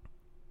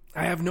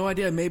 I have no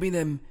idea. Maybe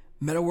them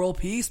Meta World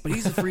Peace, but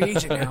he's a free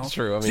agent now. That's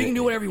true. I mean, so he can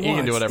do whatever he wants. He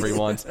can do whatever he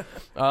wants.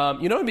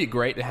 It'd be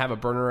great to have a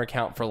burner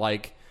account for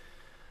like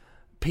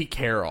Pete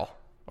Carroll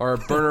or a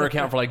burner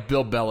account for like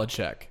Bill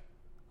Belichick.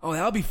 Oh,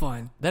 that would be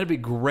fun. That'd be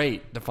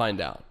great to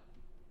find out.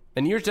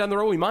 And years down the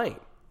road, we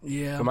might.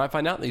 Yeah. We might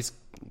find out these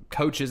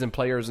coaches and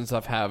players and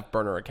stuff have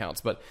burner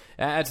accounts. But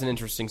that's an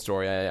interesting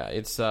story.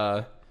 It's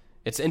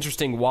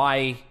interesting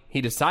why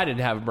he decided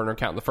to have a burner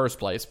account in the first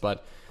place,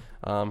 but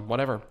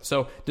whatever.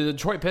 So the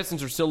Detroit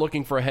Pistons are still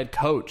looking for a head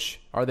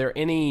coach. Are there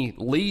any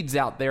leads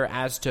out there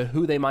as to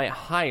who they might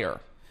hire?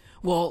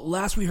 Well,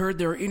 last we heard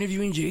they were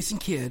interviewing Jason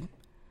Kidd.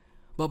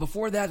 But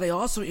before that, they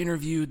also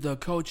interviewed the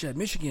coach at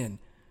Michigan,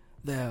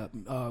 the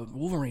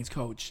Wolverines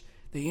coach.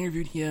 They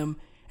interviewed him,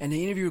 and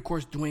they interviewed, of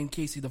course, Dwayne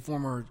Casey, the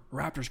former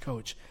Raptors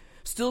coach.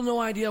 Still no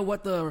idea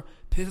what the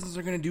Pistons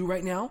are going to do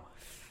right now.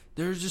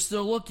 They're just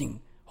still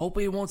looking.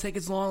 Hopefully it won't take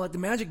as long like the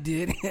Magic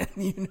did,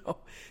 and,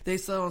 they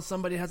settle on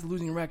somebody that has a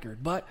losing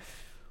record. But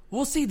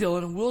we'll see,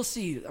 Dylan. We'll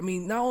see. I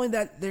mean, not only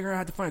that they're going to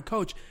have to find a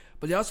coach,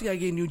 but they also got to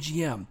get a new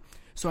GM.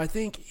 So I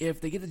think if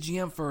they get the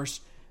GM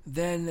first,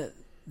 then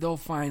they'll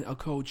find a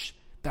coach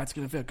that's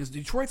going to fit. Because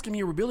Detroit's going to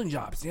be a rebuilding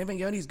job. Stan Van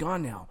Gundy's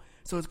gone now.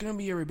 So it's going to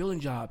be a rebuilding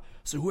job.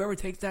 So whoever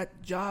takes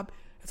that job,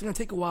 it's going to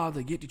take a while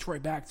to get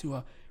Detroit back to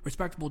a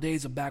respectable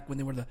days of back when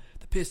they were the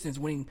Pistons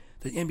winning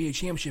the NBA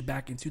championship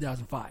back in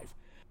 2005.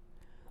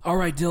 All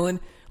right,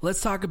 Dylan,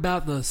 let's talk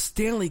about the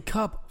Stanley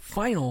Cup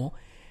final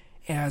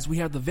as we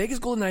have the Vegas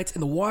Golden Knights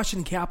and the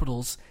Washington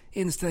Capitals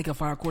in the Stanley Cup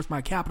final. Of course,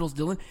 my Capitals,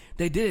 Dylan,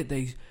 they did it.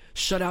 They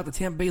shut out the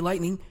Tampa Bay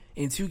Lightning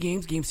in 2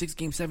 games, Game 6,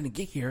 Game 7 to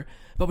get here.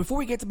 But before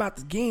we get to about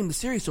the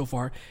series so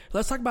far,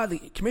 let's talk about the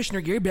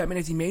Commissioner Gary Bettman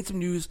as he made some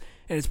news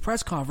at his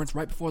press conference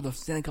right before the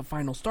Stanley Cup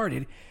final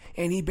started.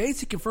 And he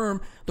basically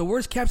confirmed the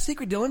worst kept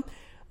secret, Dylan.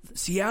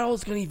 Seattle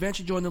is going to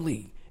eventually join the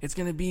league. It's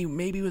going to be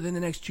maybe within the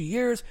next 2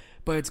 years,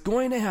 but it's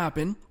going to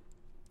happen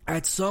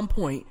at some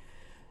point.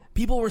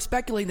 People were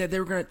speculating that they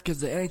were going to, because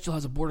the NHL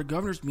has a Board of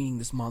Governors meeting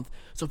this month,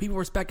 so people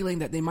were speculating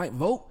that they might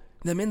vote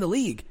them in the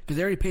league because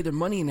they already paid their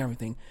money and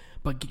everything.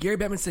 But Gary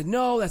Bettman said,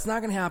 no, that's not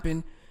going to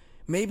happen.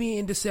 Maybe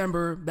in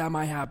December that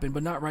might happen,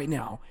 but not right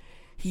now.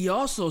 He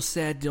also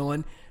said,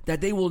 Dylan,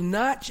 that they will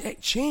not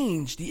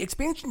change the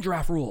expansion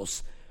draft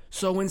rules.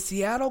 So when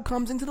Seattle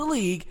comes into the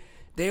league,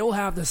 they will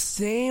have the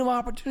same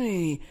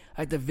opportunity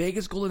like the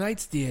Vegas Golden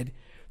Knights did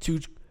to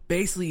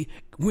basically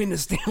win the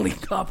Stanley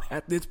Cup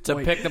at this point.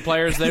 To pick the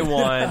players they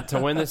want, to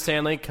win the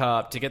Stanley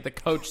Cup, to get the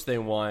coach they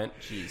want.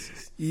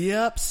 Jesus.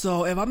 Yep.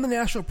 So if I'm the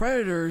Nashville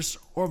Predators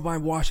or my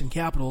Washington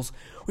Capitals,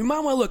 we might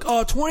want to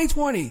look,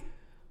 2020,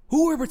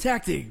 who are we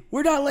protecting?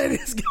 We're not letting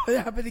this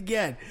happen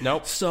again.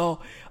 Nope.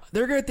 So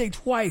they're going to think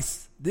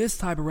twice this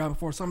type of round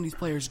before some of these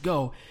players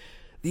go.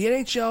 The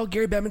NHL,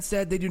 Gary Bettman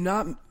said they do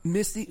not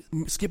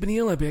skipping the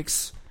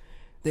Olympics.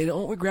 They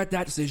don't regret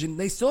that decision.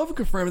 They still haven't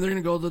confirmed they're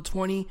going to go to the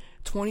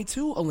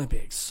 2022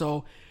 Olympics.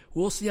 So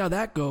we'll see how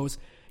that goes.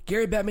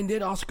 Gary Bettman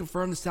did also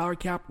confirm the salary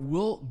cap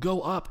will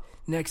go up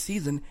next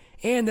season,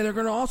 and that they're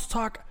going to also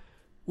talk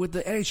with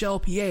the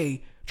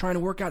NHLPA trying to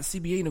work out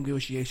CBA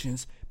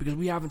negotiations because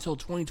we have until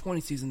 2020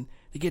 season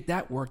to get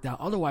that worked out.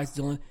 Otherwise,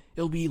 Dylan,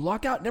 it'll be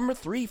lockout number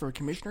 3 for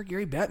Commissioner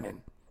Gary Bettman.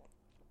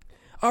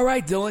 All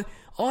right, Dylan,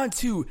 on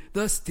to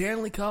the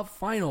Stanley Cup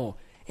final.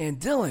 And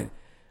Dylan,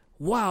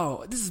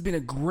 wow, this has been a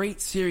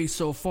great series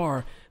so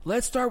far.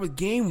 Let's start with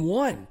Game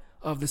 1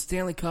 of the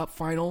Stanley Cup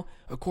final.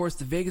 Of course,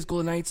 the Vegas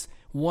Golden Knights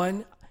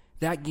won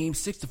that game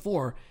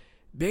 6-4.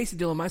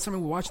 Basically, Dylan, my summer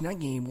watching that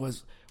game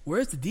was,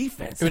 where's the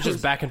defense? It was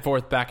just back and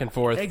forth, back and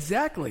forth.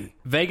 Exactly.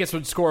 Vegas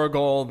would score a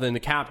goal, then the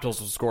Capitals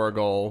would score a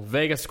goal.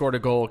 Vegas scored a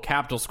goal,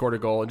 Capitals scored a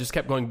goal. It just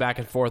kept going back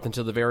and forth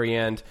until the very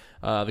end.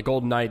 The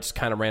Golden Knights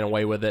kind of ran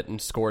away with it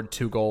and scored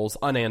 2 goals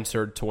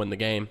unanswered to win the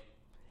game.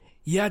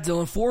 Yeah,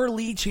 Dylan, 4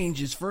 lead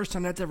changes. First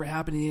time that's ever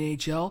happened in the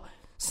NHL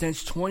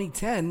since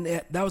 2010.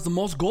 That was the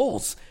most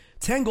goals.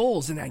 10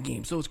 goals in that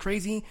game. So it was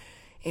crazy.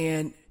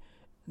 And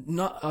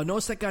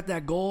Nosek got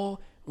that goal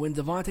when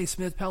Devontae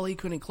Smith-Pelly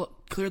couldn't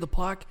clear the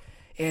puck.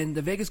 And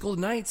the Vegas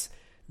Golden Knights,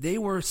 they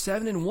were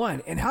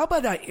 7-1. And how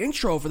about that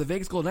intro for the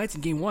Vegas Golden Knights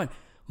in Game 1?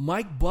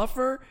 Mike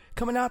Buffer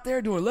coming out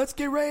there doing "Let's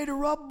get ready to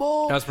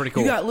rumble." That's pretty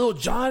cool. You got Lil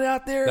Jon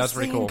out there That's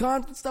pretty singing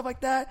cool. stuff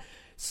like that.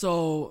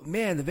 So,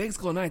 man, the Vegas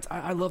Golden Knights,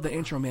 I love the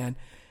intro, man.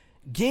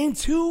 Game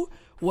 2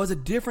 was a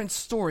different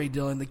story,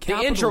 Dylan.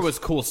 The intro was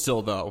cool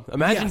still, though.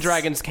 Imagine Yes.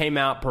 Dragons came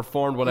out,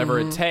 performed whatever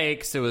it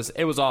takes. It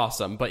was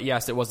awesome. But,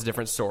 yes, it was a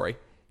different story.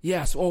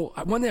 Yes. Oh,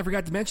 one thing I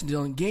forgot to mention,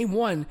 Dylan. Game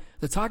 1,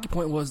 the talking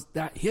point was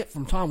that hit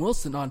from Tom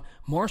Wilson on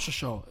Marshall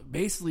Show.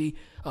 Basically,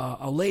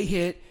 a late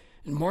hit,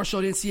 and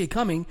Marshall didn't see it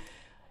coming.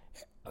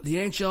 the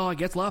NHL, I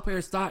guess a lot of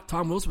players thought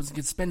Tom Wilson was going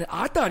to get suspended.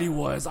 I thought he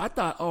was. I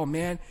thought, oh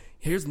man,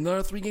 here's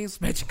another 3-game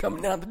suspension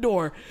coming down the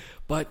door.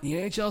 But the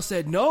NHL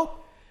said no.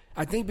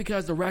 I think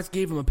because the refs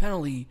gave him a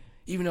penalty,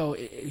 even though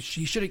he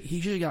should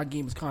have got a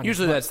game misconduct.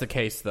 Usually that's the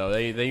case, though.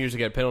 They usually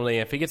get a penalty.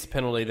 If he gets a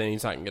penalty, then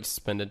he's not going to get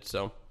suspended.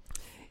 So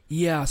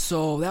yeah,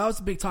 so that was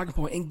a big talking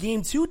point. In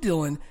Game 2,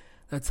 Dylan,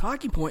 the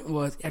talking point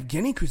was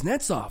Evgeny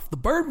Kuznetsov, the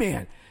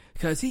Birdman,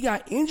 because he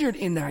got injured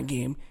in that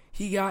game.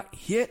 He got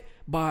hit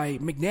by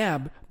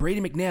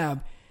Brady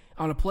McNabb,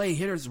 on a play,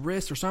 hit his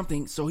wrist or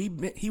something. So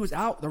he was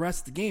out the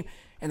rest of the game.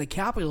 And the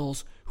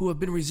Capitals, who have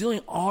been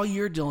resilient all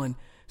year, Dylan,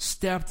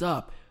 stepped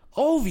up.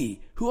 Ovi,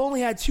 who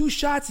only had 2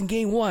 shots in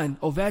Game 1,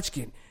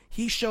 Ovechkin,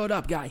 he showed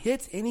up, got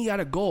hits, and he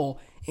got a goal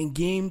in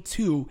Game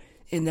 2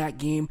 in that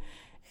game.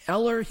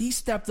 Eller, he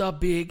stepped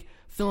up big,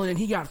 filling in.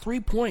 He got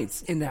 3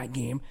 points in that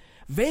game.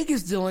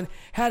 Vegas, Dylan,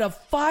 had a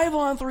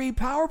 5-on-3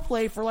 power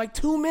play for like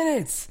 2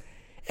 minutes.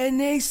 And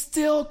they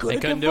still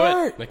couldn't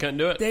convert. They couldn't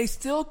do it. They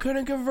still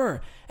couldn't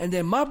convert. And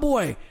then my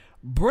boy,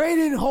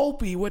 Braden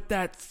Holtby, with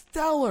that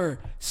stellar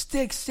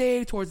stick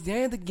save towards the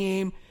end of the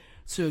game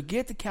to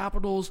get the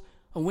Capitals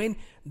a win.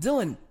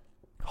 Dylan,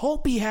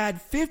 Holtby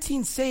had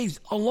 15 saves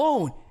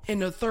alone in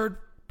the third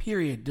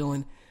period,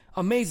 Dylan.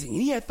 Amazing.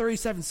 He had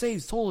 37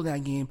 saves total in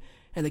that game.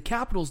 And the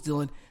Capitals,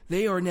 Dylan,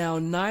 they are now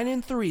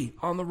 9-3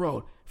 on the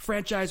road.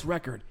 Franchise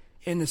record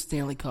in the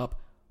Stanley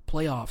Cup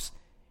playoffs.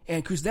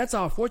 And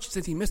Kuznetsov, unfortunately,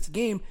 since he missed the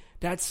game,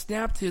 that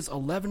snapped his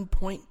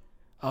 11-point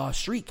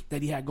streak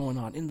that he had going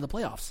on into the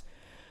playoffs.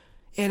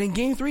 And in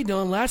Game 3,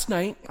 Dylan, last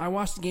night, I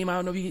watched the game. I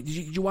don't know if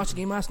did you watch the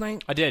game last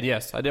night? I did,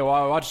 yes. I did. Well,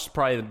 I watched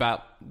probably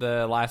about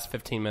the last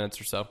 15 minutes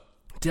or so.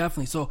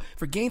 Definitely. So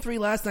for Game 3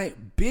 last night,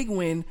 big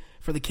win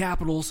for the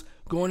Capitals,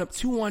 going up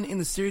 2-1 in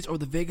the series over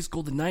the Vegas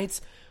Golden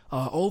Knights.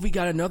 Ovi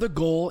got another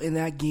goal in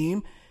that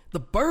game. The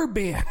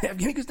Birdman,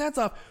 Evgeny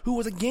Kuznetsov, who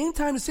was a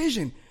game-time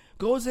decision,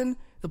 goes in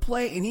the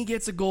play and he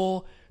gets a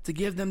goal to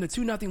give them the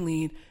 2-0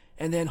 lead.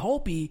 And then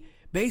Holtby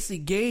basically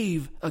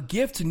gave a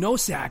gift to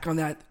Nosak on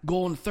that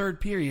goal in the third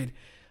period.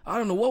 I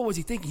don't know what was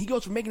he thinking. He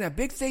goes from making that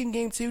big save in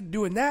Game 2 to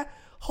doing that.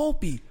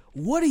 Holtby,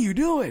 what are you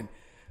doing?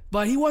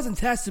 But he wasn't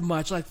tested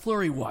much like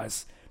Fleury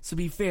was, to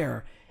be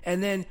fair.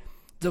 And then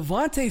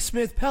Devontae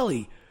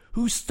Smith-Pelly,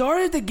 who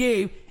started the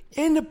game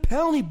in the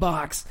penalty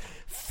box,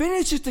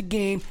 finishes the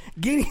game,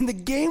 getting the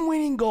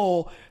game-winning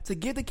goal to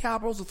give the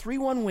Capitals a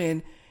 3-1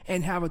 win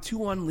and have a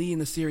 2-1 lead in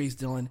the series,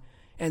 Dylan.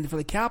 And for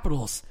the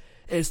Capitals,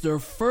 it's their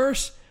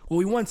first, well,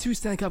 we won 2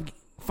 Stanley Cup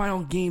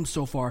final games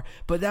so far,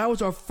 but that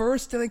was our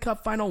first Stanley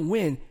Cup final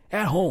win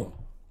at home.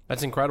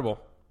 That's incredible.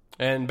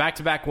 And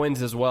back-to-back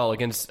wins as well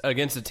against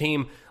a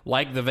team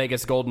like the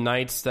Vegas Golden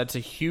Knights. That's a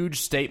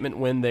huge statement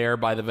win there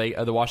by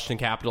the Washington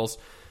Capitals.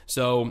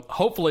 So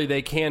hopefully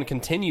they can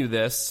continue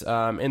this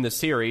in the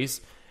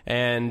series.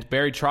 And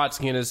Barry Trotz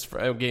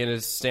getting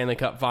his Stanley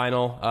Cup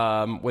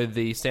final with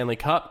the Stanley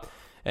Cup.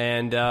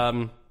 And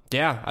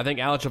I think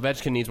Alex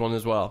Ovechkin needs one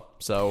as well.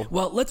 So,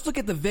 well, let's look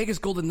at the Vegas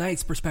Golden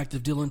Knights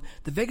perspective, Dylan.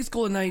 The Vegas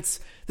Golden Knights,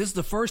 this is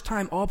the first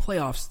time all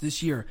playoffs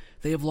this year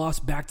they have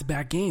lost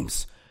back-to-back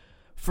games.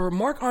 For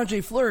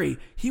Marc-Andre Fleury,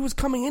 he was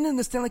coming in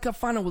the Stanley Cup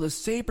final with a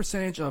save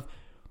percentage of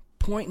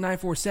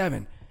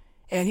 .947.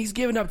 And he's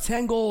given up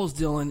 10 goals,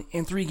 Dylan,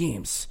 in 3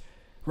 games.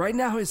 Right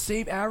now, his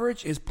save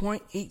average is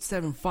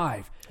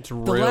 .875. It's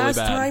really the last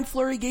bad. time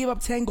Fleury gave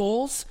up 10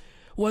 goals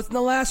was in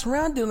the last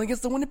round, Dylan,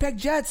 against the Winnipeg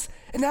Jets.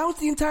 And that was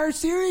the entire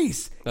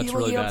series. That's he only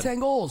really gave bad. up 10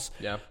 goals.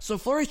 Yeah. So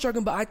Fleury's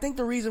struggling, but I think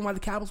the reason why the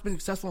Capitals have been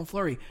successful in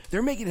Fleury,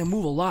 they're making him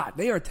move a lot.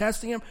 They are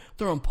testing him,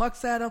 throwing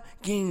pucks at him,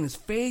 getting in his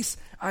face.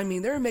 I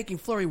mean, they're making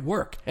Fleury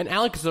work. And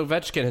Alex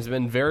Ovechkin has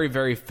been very,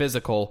 very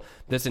physical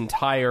this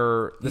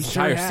entire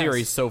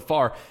series so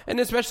far. And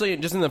especially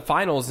just in the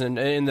finals and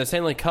in the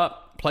Stanley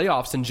Cup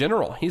playoffs in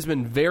general. He's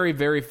been very,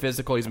 very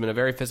physical. He's been a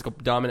very physical,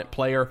 dominant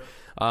player.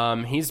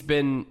 He's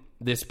been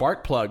the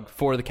spark plug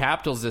for the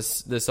Capitals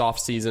this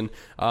offseason.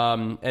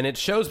 And it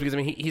shows because, I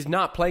mean, he's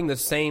not playing the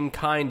same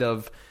kind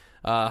of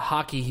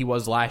hockey he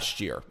was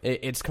last year.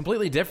 It's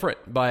completely different,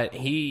 but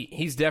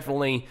he's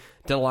definitely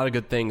done a lot of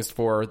good things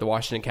for the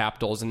Washington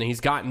Capitals, and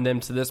he's gotten them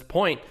to this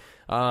point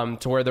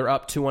to where they're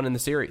up 2-1 in the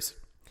series.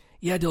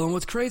 Yeah, Dylan,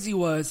 what's crazy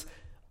was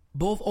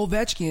both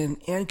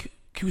Ovechkin and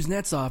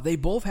Kuznetsov, they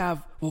both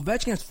have,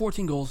 Ovechkin has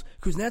 14 goals,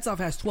 Kuznetsov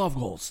has 12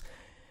 goals.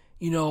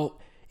 You know,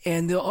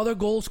 and the other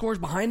goal scorers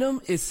behind them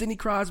is Sidney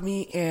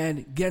Crosby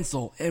and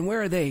Gensel. And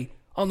where are they?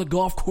 On the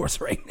golf course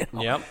right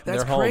now. Yep,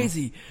 that's they're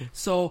crazy.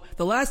 So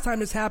the last time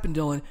this happened,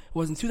 Dylan,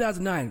 was in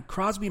 2009.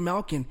 Crosby and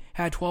Malkin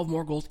had 12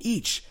 more goals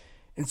each.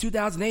 In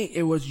 2008,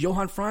 it was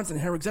Johan Franz and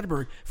Henrik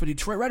Zetterberg for the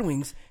Detroit Red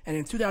Wings. And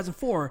in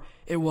 2004,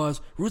 it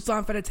was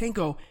Ruslan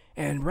Fedotenko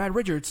and Brad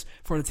Richards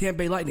for the Tampa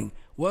Bay Lightning.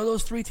 What do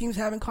those 3 teams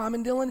have in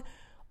common, Dylan?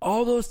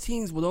 All those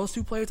teams with those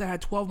 2 players that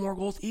had 12 more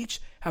goals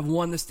each have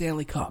won the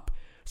Stanley Cup.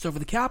 So for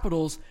the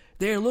Capitals,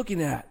 they're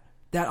looking at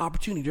that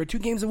opportunity. They're 2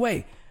 games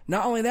away.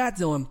 Not only that,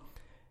 Dylan,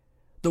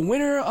 the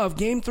winner of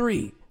Game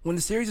 3, when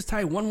the series is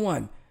tied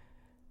 1-1,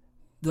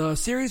 the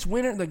series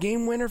winner, the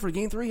game winner for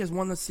Game 3 has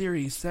won the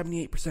series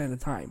 78% of the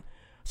time.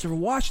 So for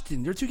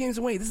Washington, they're 2 games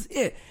away. This is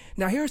it.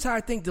 Now here's how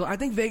I think, Dylan. I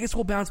think Vegas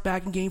will bounce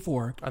back in Game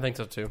 4. I think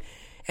so too.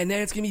 And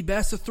then it's going to be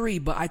best of 3,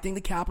 but I think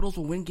the Capitals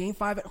will win Game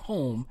 5 at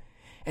home.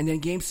 And then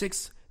Game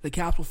 6, the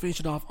Caps will finish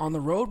it off on the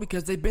road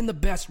because they've been the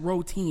best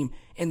road team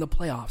in the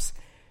playoffs.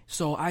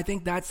 So I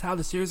think that's how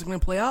the series is going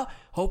to play out.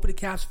 Hopefully the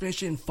Caps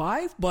finish it in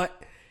 5,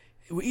 but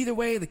either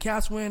way, the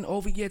Caps win,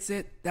 Ovi gets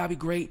it. That'd be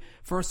great.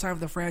 First time for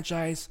the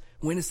franchise,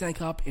 win the Stanley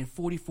Cup in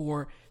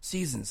 44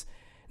 seasons.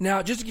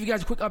 Now, just to give you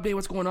guys a quick update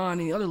what's going on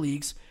in the other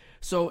leagues.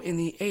 So in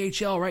the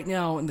AHL right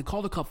now, in the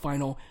Calder Cup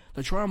final,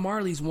 the Toronto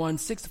Marlies won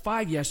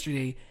 6-5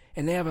 yesterday,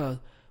 and they have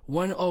a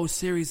 1-0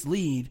 series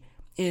lead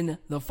in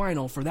the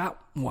final for that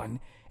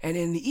one. And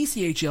in the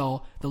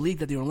ECHL, the league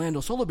that the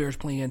Orlando Solar Bears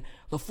play in,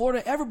 the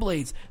Florida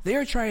Everblades, they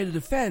are trying to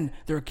defend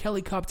their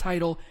Kelly Cup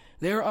title.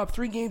 They're up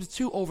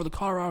 3-2 over the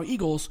Colorado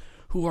Eagles,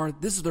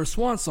 this is their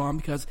swan song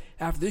because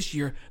after this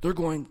year, they're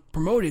going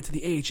promoted to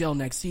the AHL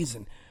next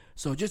season.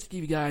 So just to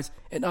give you guys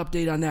an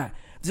update on that.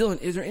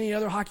 Dylan, is there any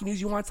other hockey news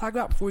you want to talk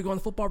about before we go on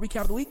the football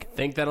recap of the week? I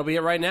think that'll be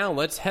it right now.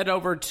 Let's head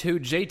over to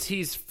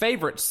JT's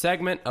favorite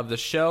segment of the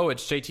show.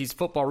 It's JT's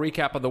football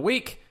recap of the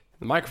week.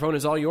 The microphone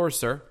is all yours,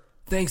 sir.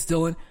 Thanks,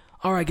 Dylan.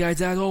 All right,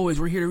 guys, as always,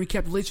 we're here to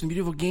recap the latest from the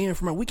beautiful game. And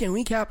for my weekend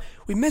recap,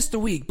 we missed a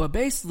week, but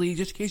basically,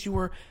 just in case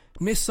you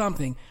missed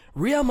something,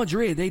 Real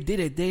Madrid, they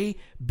did it. They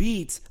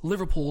beat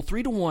Liverpool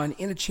 3-1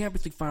 in the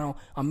Champions League final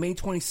on May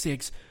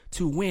 26th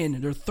to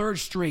win their 3rd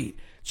straight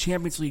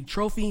Champions League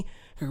trophy.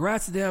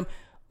 Congrats to them.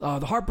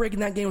 The heartbreak in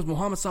that game was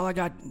Mohamed Salah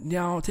got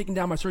taken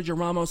down by Sergio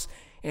Ramos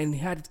and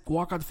had to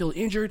walk out the field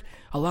injured.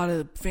 A lot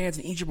of fans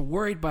in Egypt were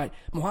worried, but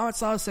Mohamed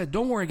Salah said,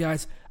 "Don't worry,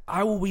 guys.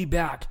 I will be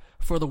back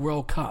for the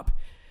World Cup."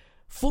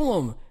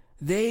 Fulham,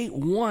 they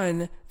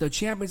won the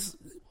Champions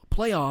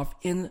playoff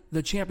in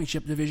the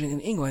Championship division in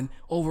England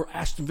over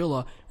Aston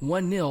Villa,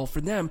 1-0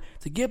 for them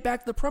to get back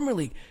to the Premier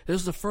League. This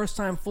is the first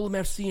time Fulham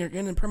FC are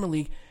in the Premier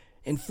League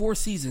in 4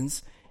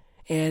 seasons.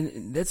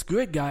 And that's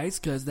good, guys,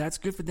 because that's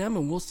good for them,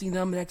 and we'll see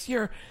them next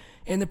year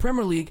in the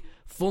Premier League.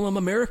 Fulham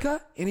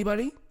America,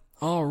 anybody?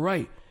 All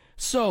right.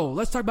 So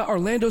let's talk about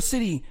Orlando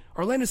City.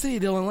 Orlando City,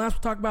 Dylan, last we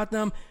talked about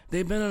them,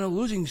 they've been on a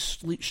losing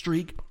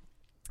streak,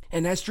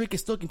 and that streak is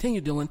still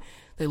continued, Dylan.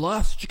 They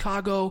lost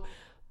Chicago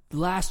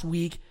last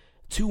week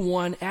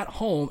 2-1 at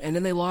home, and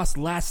then they lost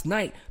last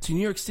night to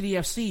New York City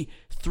FC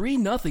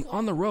 3-0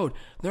 on the road.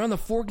 They're on the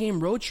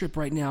 4-game road trip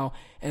right now,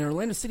 and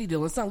Orlando City,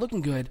 Dylan, it's not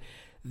looking good.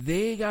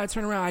 They got to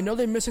turn around. I know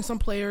they're missing some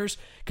players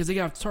because they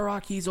got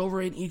Tarak, he's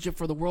over in Egypt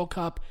for the World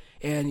Cup,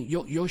 and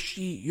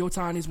Yoshi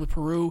Yotani's with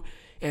Peru,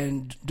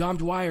 and Dom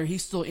Dwyer,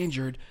 he's still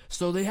injured.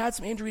 So they had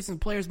some injuries and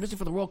players missing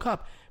for the World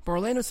Cup. But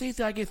Orlando City's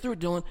got to get through it,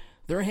 Dylan.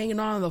 They're hanging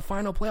on to the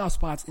final playoff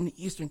spots in the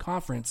Eastern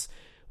Conference.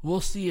 We'll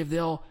see if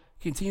they'll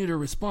continue to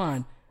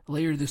respond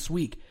later this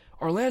week.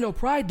 Orlando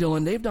Pride,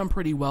 Dylan, they've done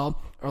pretty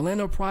well.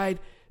 Orlando Pride,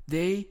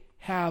 they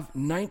have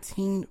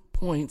 19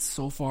 points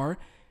so far.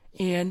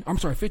 And I'm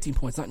sorry, 15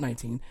 points, not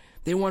 19.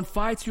 They won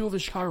 5-2 over the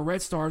Chicago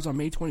Red Stars on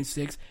May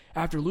 26th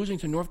after losing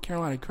to North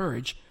Carolina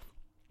Courage.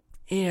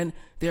 And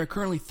they are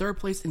currently 3rd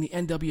place in the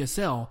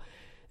NWSL.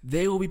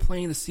 They will be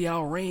playing the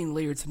Seattle Reign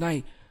later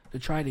tonight to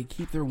try to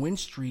keep their win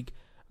streak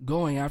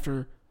going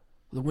after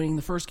winning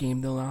the first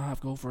game. They'll now have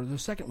to go for their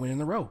 2nd win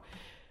in a row.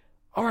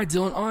 All right,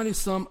 Dylan, on to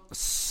some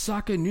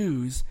soccer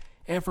news.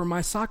 And for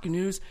my soccer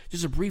news,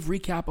 just a brief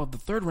recap of the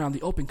 3rd round,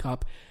 the Open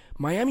Cup.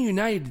 Miami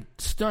United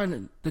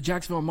stunned the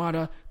Jacksonville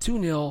Armada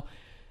 2-0.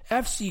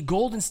 FC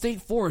Golden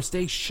State Forest,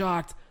 they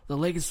shocked the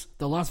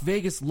Las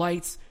Vegas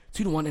Lights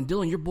 2-1. And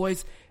Dylan, your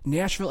boys,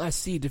 Nashville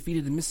SC,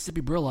 defeated the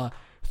Mississippi Brilla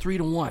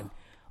 3-1.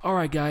 All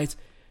right, guys.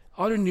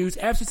 Other news,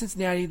 FC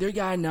Cincinnati, they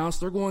got announced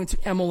they're going to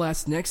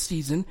MLS next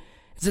season.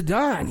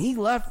 Zidane, he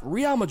left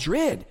Real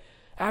Madrid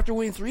after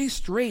winning 3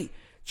 straight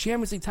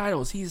Champions League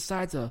titles. He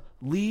decided to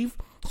leave,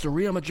 so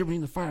Real Madrid will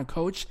need to find a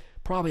coach,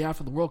 probably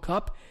after the World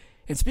Cup.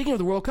 And speaking of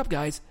the World Cup,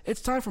 guys,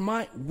 it's time for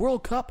my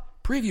World Cup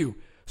preview.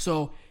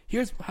 So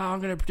here's how I'm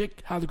going to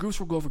predict how the groups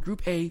will go for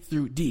Group A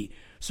through D.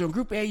 So in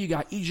Group A, you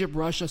got Egypt,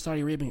 Russia,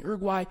 Saudi Arabia, and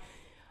Uruguay.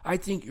 I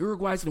think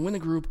Uruguay's going to win the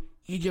group.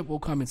 Egypt will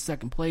come in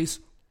 2nd place.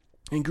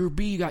 In Group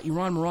B, you got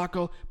Iran,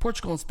 Morocco,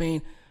 Portugal, and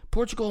Spain.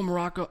 Portugal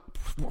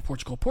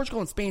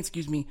and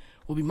Spain,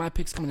 will be my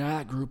picks coming out of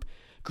that group.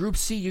 Group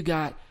C, you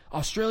got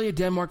Australia,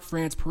 Denmark,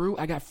 France, Peru.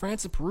 I got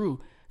France and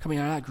Peru coming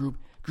out of that group.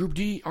 Group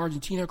D,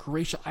 Argentina,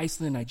 Croatia,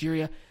 Iceland, and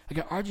Nigeria. I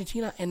got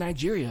Argentina and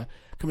Nigeria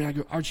coming out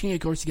of Argentina.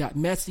 Of course, you got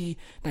Messi.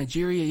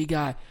 Nigeria, you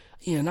got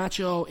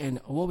Iheanacho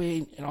and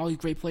Iwobi and all these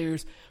great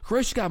players.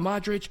 Croatia got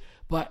Modric,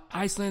 but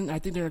Iceland, I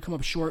think they're going to come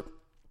up short.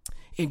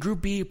 In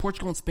Group B,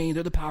 Portugal and Spain,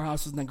 they're the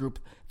powerhouses in that group.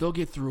 They'll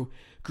get through.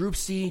 Group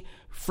C,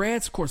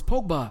 France, of course,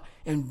 Pogba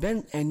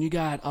and you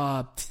got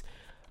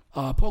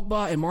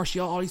Pogba and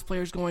Martial, all these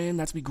players going in.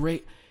 That's be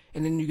great.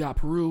 And then you got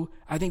Peru.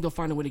 I think they'll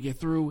find a way to get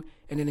through.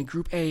 And then in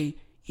Group A,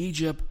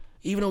 Egypt,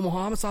 even though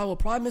Mohamed Salah will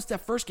probably miss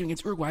that first game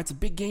against Uruguay, it's a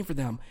big game for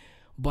them.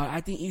 But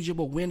I think Egypt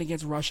will win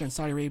against Russia and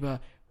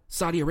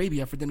Saudi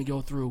Arabia for them to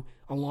go through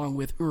along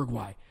with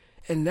Uruguay.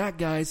 And that,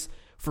 guys,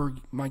 for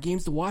my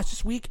games to watch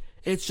this week,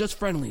 it's just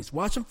friendlies.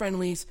 Watch some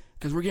friendlies.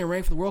 because we're getting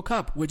ready for the World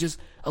Cup, which is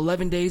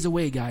 11 days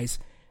away, guys.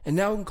 And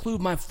now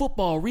include my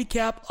football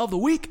recap of the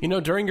week. You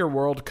know, during your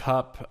World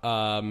Cup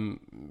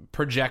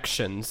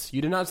projections,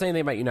 you did not say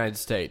anything about United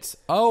States.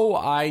 Oh,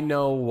 I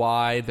know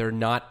why they're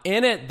not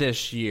in it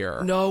this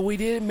year. No, we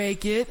didn't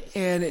make it,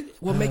 and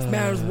what makes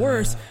matters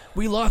worse,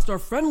 we lost our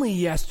friendly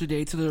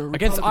yesterday to the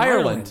Republic Against of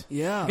Ireland.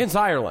 Yeah. Against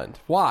Ireland.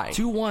 Why?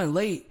 2-1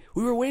 late.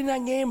 We were winning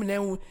that game, and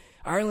then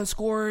Ireland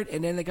scored,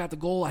 and then they got the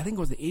goal, I think it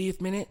was the 80th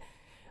minute,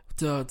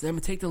 to them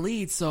to take the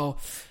lead. So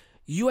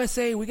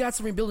USA, we got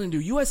some rebuilding to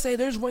do. USA,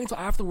 they're just waiting until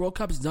after the World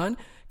Cup is done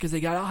because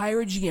they got to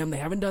hire a GM. They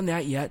haven't done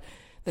that yet.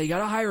 They got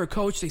to hire a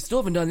coach. They still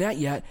haven't done that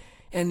yet.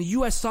 And the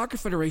U.S. Soccer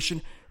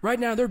Federation, right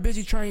now, they're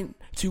busy trying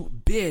to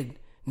bid,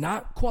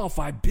 not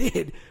qualify,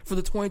 bid for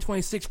the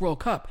 2026 World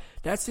Cup.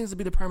 That seems to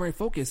be the primary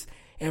focus.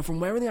 And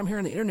from everything I'm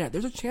hearing on the internet,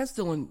 there's a chance,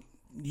 Dylan,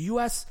 the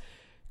U.S.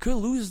 could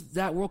lose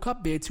that World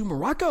Cup bid to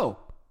Morocco.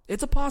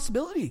 It's a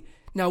possibility.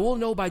 Now, we'll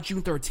know by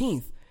June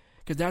 13th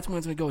because that's when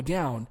it's going to go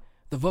down,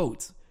 the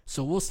votes.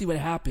 So we'll see what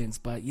happens.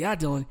 But yeah,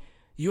 Dylan,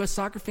 U.S.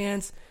 soccer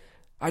fans,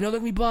 I know they're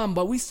going to be bummed,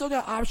 but we still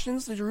got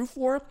options to root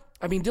for.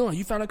 I mean, Dylan,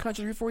 you found a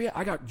country to root for yet?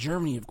 I got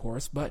Germany, of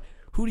course, but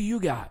who do you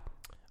got?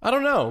 I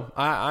don't know.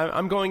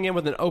 I'm going in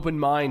with an open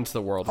mind to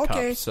the World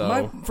Cup.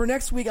 So for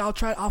next week,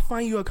 I'll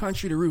find you a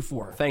country to root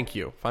for. Thank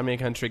you. Find me a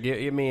country.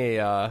 Give me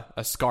a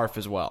scarf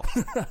as well.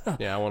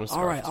 Yeah, I want a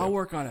scarf. All right, too. I'll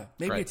work on it.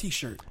 Maybe a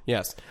T-shirt.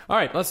 Yes. All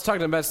right, let's talk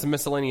about some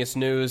miscellaneous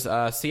news.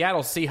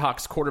 Seattle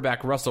Seahawks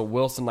quarterback Russell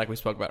Wilson, like we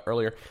spoke about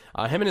earlier,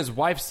 him and his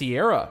wife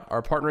Sierra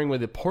are partnering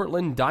with the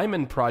Portland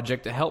Diamond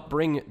Project to help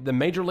bring the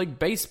Major League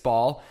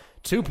Baseball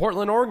to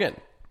Portland, Oregon.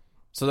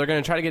 So they're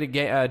going to try to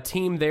get a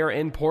team there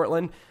in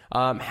Portland.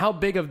 How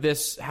big would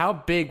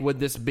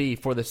this be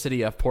for the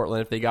city of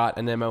Portland if they got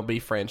an MLB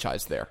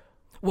franchise there?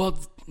 Well,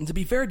 to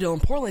be fair,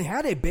 Dylan, Portland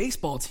had a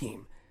baseball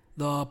team,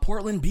 the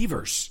Portland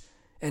Beavers,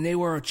 and they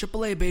were a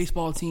AAA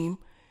baseball team.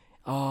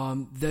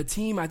 The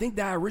team, I think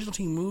that original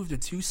team moved to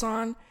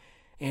Tucson,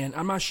 and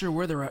I'm not sure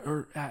where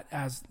they're at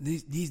as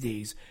these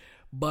days,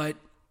 but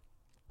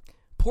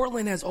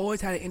Portland has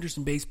always had an interest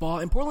in baseball,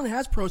 and Portland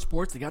has pro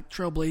sports. They got the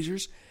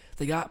Trailblazers.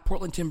 They got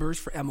Portland Timbers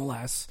for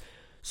MLS.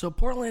 So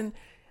Portland,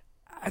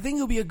 I think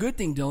it'll be a good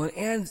thing, Dylan.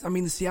 And, I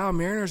mean, the Seattle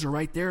Mariners are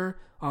right there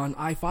on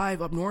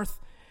I-5 up north.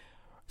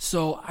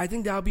 So I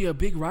think that'll be a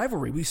big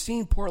rivalry. We've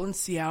seen Portland,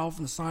 Seattle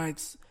from the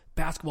Sonics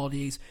basketball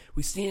days.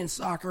 We've seen it in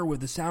soccer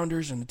with the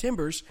Sounders and the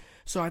Timbers.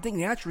 So I think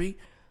naturally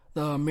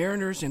the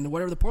Mariners and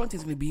whatever the Portland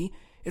team's going to be,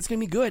 it's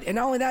going to be good. And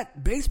not only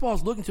that, baseball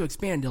is looking to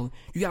expand, Dylan.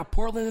 You got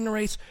Portland in the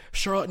race,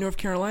 Charlotte, North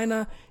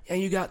Carolina, and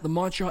you got the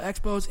Montreal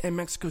Expos and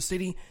Mexico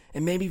City,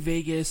 and maybe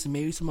Vegas, and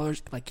maybe some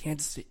others like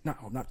Kansas City.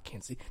 Not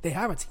Kansas City. They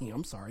have a team,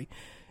 I'm sorry.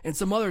 And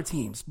some other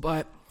teams.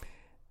 But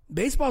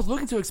baseball is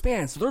looking to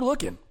expand, so they're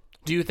looking.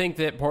 Do you think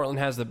that Portland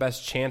has the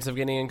best chance of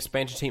getting an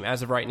expansion team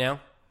as of right now?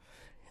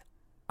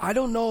 I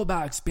don't know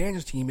about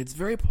expansion team. It's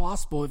very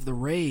possible if the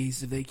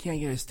Rays, if they can't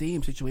get a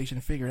stadium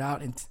situation figured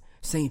out in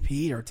St.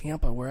 Pete or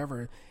Tampa,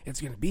 wherever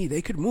it's going to be,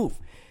 they could move.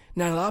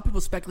 Now, a lot of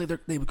people speculate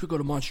they could go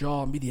to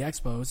Montreal and be the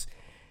Expos.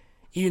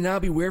 Even now,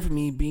 it'd be weird for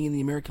me being in the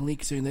American League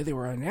considering that they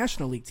were a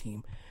National League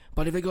team.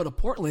 But if they go to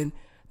Portland,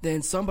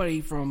 then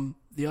somebody from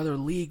the other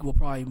league will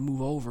probably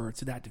move over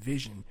to that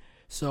division.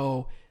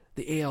 So,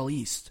 the AL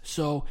East.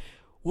 So,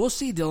 we'll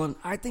see, Dylan.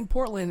 I think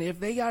Portland, if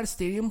they got a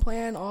stadium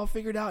plan all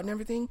figured out and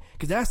everything,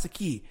 because that's the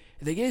key.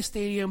 If they get a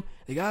stadium,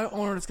 they got an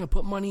owner that's going to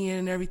put money in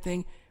and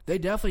everything, they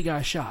definitely got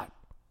a shot.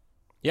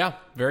 Yeah,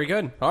 very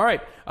good. All right.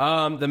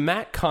 The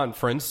MAC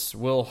Conference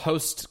will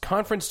host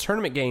conference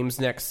tournament games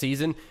next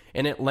season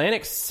in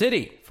Atlantic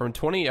City from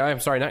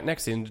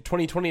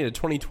 2020 to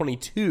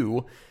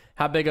 2022.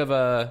 How big of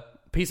a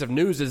piece of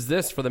news is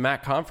this for the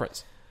MAC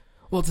Conference?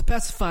 Well, to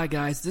specify,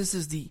 guys, this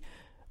is the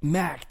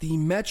MAC, the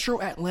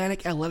Metro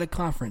Atlantic Athletic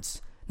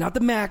Conference. Not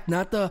the MAC,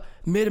 not the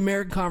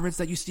Mid-American Conference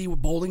that you see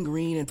with Bowling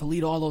Green and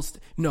Toledo, all those.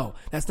 No,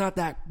 that's not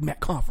that MAC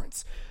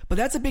conference. But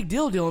that's a big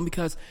deal, Dylan,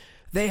 because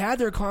they had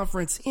their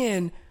conference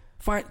in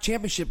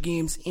championship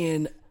games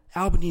in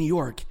Albany, New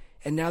York,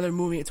 and now they're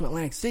moving it to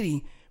Atlantic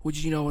City,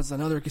 which, is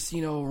another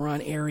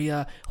casino-run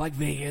area like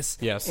Vegas.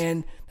 Yes.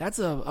 And that's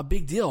a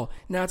big deal.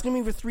 Now, it's going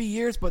to be for 3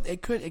 years, but they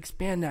could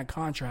expand that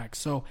contract.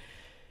 So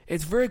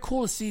it's very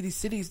cool to see these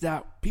cities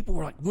that people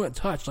were wouldn't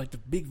touch, like the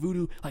big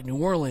voodoo, like New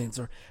Orleans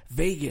or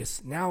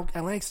Vegas, now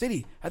Atlantic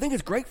City. I think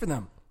it's great for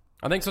them.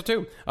 I think so,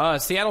 too.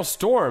 Seattle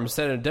Storm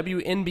set a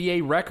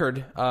WNBA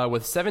record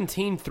with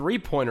 17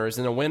 three-pointers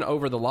in a win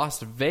over the Las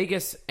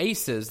Vegas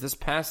Aces this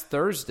past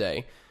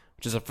Thursday,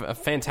 which is a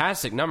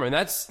fantastic number. And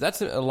that's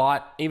a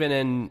lot even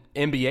in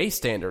NBA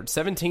standards.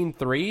 17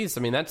 threes,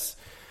 I mean, that's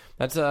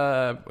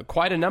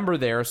quite a number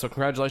there. So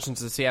congratulations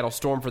to the Seattle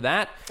Storm for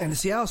that. And the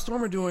Seattle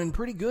Storm are doing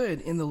pretty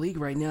good in the league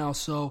right now,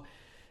 so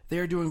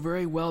they're doing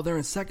very well. They're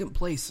in second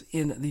place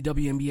in the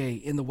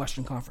WNBA in the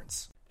Western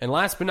Conference. And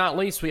last but not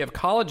least, we have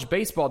college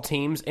baseball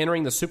teams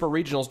entering the Super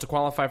Regionals to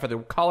qualify for the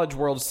College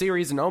World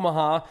Series in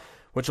Omaha,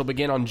 which will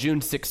begin on June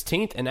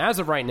 16th. And as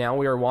of right now,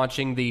 we are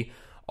watching the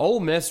Ole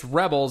Miss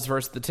Rebels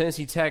versus the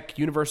Tennessee Tech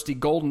University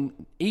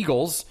Golden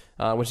Eagles,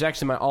 which is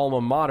actually my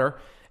alma mater.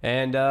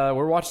 And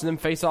we're watching them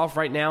face off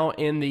right now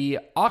in the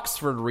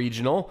Oxford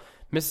Regional.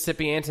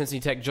 Mississippi and Tennessee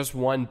Tech just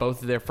won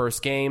both of their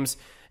first games.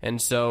 And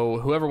so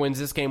whoever wins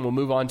this game will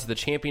move on to the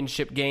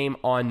championship game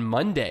on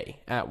Monday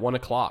at 1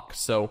 o'clock.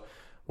 So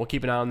we'll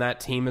keep an eye on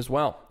that team as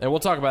well. And we'll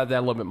talk about that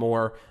a little bit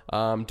more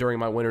during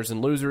my winners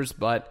and losers.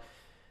 But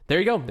there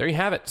you go. There you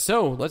have it.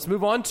 So let's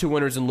move on to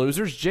winners and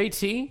losers.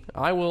 JT,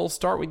 I will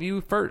start with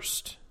you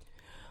first.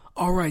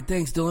 All right.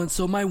 Thanks, Dylan.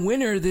 So my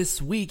winner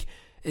this week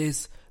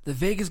is the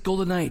Vegas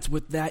Golden Knights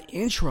with that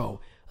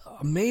intro.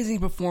 Amazing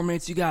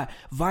performance. You got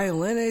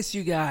violinists.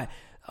 You got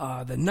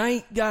the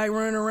night guy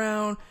running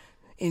around.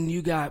 And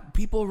you got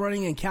people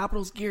running in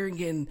Capitals gear and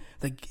getting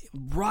the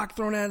rock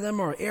thrown at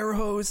them or air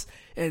hose,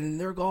 and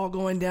they're all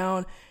going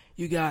down.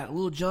 You got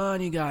Lil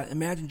Jon, you got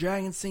Imagine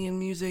Dragons singing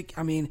music.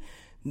 I mean,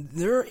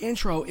 their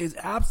intro is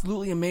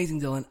absolutely amazing,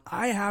 Dylan.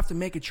 I have to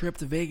make a trip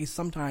to Vegas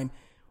sometime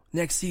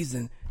next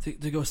season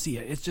to go see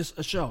it. It's just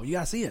a show. You got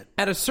to see it.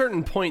 At a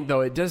certain point,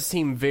 though, it does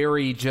seem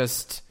very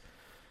just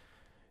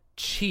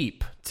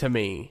cheap to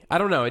me. I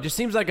don't know. It just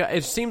seems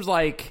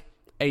like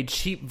a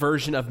cheap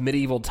version of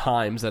medieval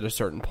times at a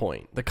certain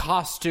point. The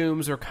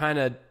costumes are kind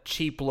of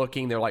cheap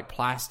looking. They're like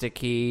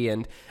plasticky,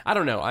 and I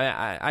don't know.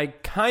 I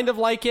kind of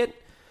like it,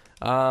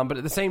 but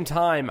at the same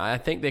time, I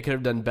think they could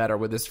have done better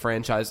with this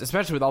franchise,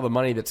 especially with all the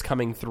money that's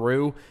coming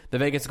through the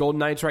Vegas Golden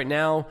Knights right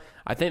now.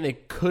 I think they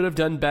could have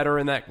done better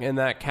in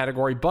that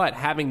category, but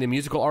having the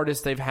musical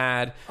artists they've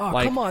had... Oh,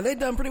 come on. They've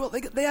done pretty well.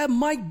 They have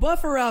Mike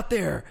Buffer out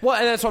there. Well,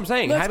 and that's what I'm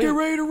saying. Let's get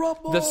ready to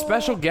rumble. The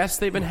special guests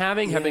they've been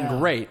having have been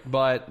great,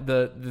 but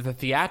the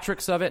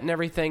theatrics of it and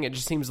everything, it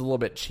just seems a little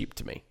bit cheap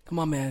to me. Come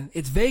on, man.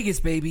 It's Vegas,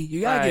 baby.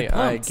 You got to get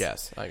pumped.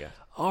 I guess.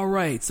 All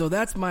right, so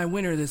that's my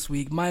winner this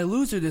week. My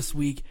loser this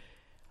week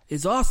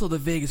is also the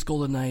Vegas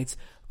Golden Knights,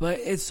 but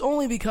it's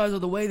only because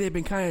of the way they've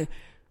been kind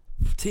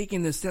of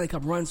taking the Stanley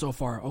Cup run so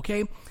far,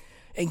 okay?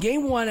 In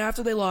Game 1,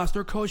 after they lost,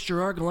 their coach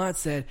Gerard Gallant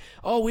said,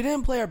 we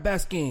didn't play our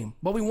best game,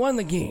 but we won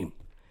the game.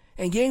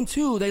 In Game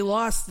 2, they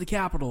lost the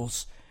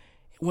Capitals.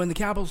 When the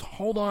Capitals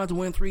hold on to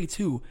win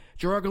 3-2,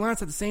 Gerard Gallant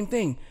said the same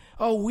thing.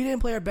 We didn't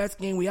play our best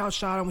game. We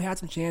outshot them. We had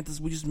some chances.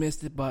 We just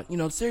missed it. But,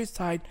 the series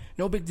tied.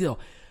 No big deal.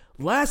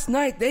 Last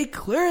night, they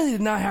clearly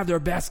did not have their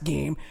best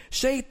game.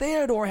 Shea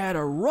Theodore had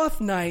a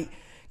rough night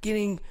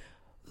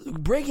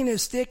breaking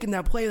his stick in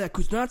that play that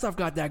Kuznetsov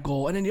got that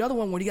goal. And then the other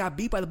one when he got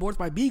beat by the boards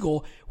by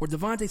Beagle, where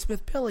Devontae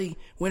Smith-Pelly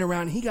went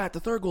around and he got the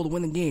third goal to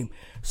win the game.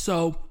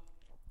 So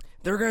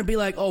they're going to be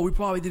like, we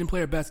probably didn't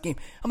play our best game.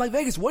 I'm like,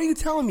 Vegas, what are you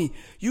telling me?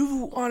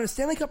 You on a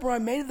Stanley Cup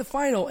run made it to the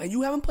final and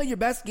you haven't played your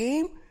best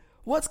game?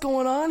 What's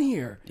going on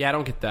here? Yeah, I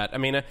don't get that. I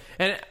mean,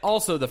 and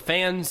also the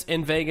fans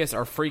in Vegas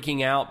are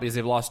freaking out because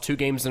they've lost 2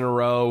 games in a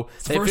row.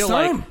 They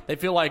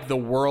feel like the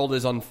world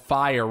is on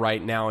fire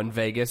right now in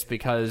Vegas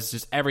because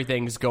just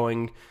everything's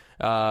going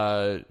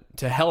to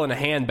hell in a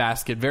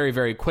handbasket very,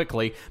 very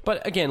quickly.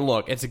 But again,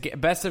 look, it's a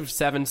best of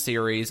 7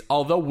 series.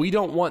 Although we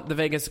don't want the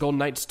Vegas Golden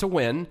Knights to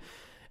win,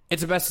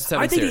 it's a best of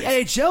 7 series. I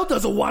think the NHL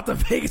doesn't want the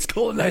Vegas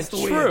Golden Knights to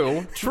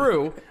win.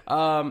 True.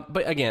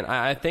 But again,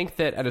 I think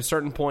that at a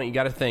certain point you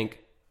got to think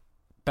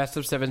best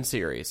of 7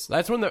 series.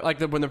 That's when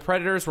when the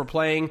Predators were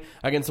playing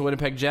against the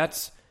Winnipeg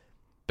Jets,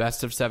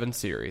 best of 7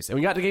 series. And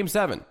we got to Game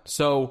 7.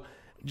 So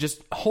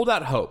just hold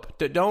out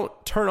hope. Don't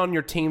turn on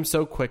your team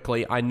so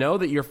quickly. I know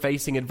that you're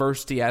facing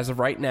adversity as of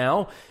right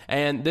now,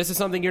 and this is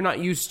something you're not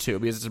used to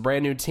because it's a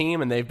brand new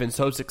team and they've been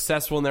so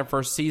successful in their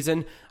first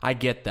season. I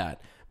get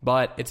that.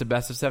 But it's a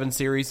best of 7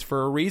 series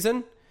for a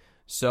reason,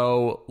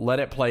 so let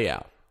it play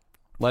out.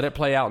 Let it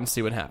play out and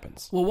see what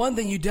happens. Well, one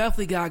thing you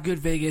definitely got good,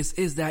 Vegas,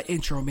 is that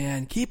intro,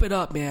 man. Keep it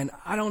up, man.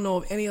 I don't know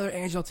if any other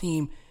NHL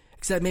team,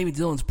 except maybe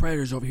Dylan's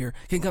Predators over here,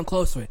 can come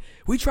close to it.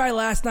 We tried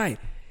last night.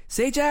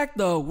 Sajak,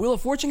 the Wheel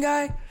of Fortune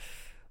guy,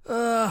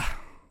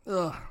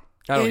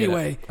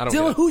 Anyway,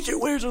 Dylan, who's your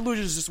winners or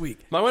losers this week?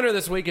 My winner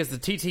this week is the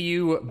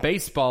TTU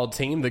baseball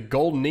team, the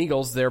Golden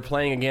Eagles. They're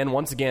playing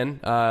once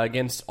again,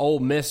 against Ole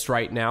Miss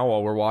right now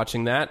while we're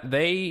watching that.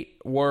 They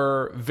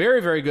were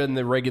very, very good in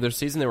the regular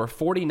season. They were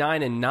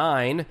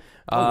 49-9.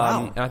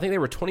 Wow. And I think they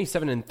were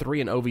 27-3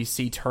 in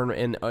OVC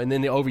and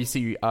in the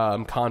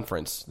OVC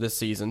conference this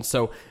season.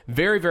 So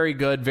very, very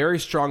good, very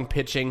strong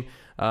pitching.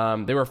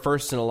 They were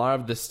first in a lot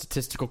of the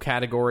statistical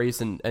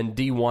categories and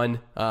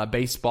D1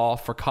 baseball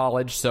for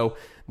college. So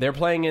they're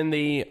playing in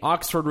the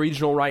Oxford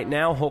Regional right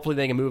now. Hopefully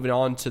they can move it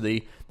on to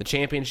the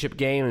championship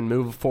game and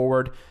move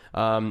forward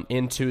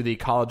into the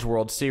College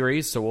World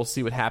Series. So we'll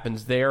see what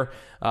happens there.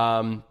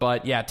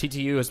 But yeah,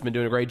 TTU has been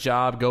doing a great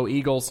job. Go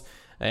Eagles.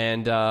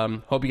 And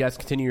hope you guys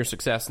continue your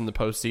success in the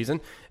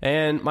postseason.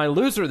 And my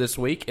loser this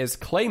week is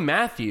Clay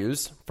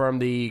Matthews from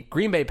the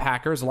Green Bay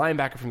Packers, a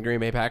linebacker from the Green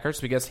Bay Packers,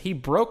 because he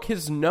broke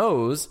his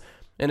nose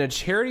in a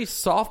charity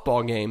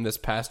softball game this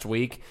past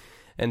week.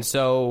 And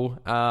so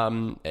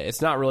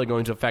it's not really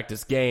going to affect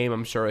his game.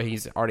 I'm sure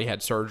he's already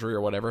had surgery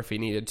or whatever if he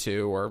needed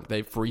to, or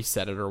they've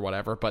reset it or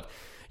whatever. But,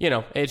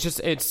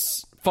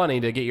 it's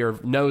funny to get your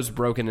nose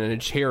broken in a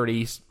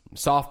charity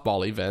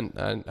softball event.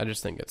 I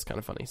just think it's kind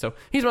of funny. So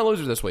he's my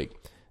loser this week.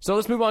 So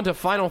let's move on to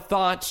final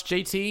thoughts.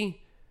 JT,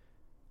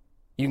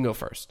 you can go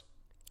first.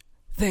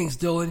 Thanks,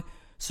 Dylan.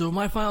 So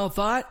my final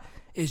thought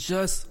is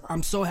just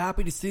I'm so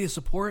happy to see the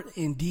support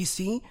in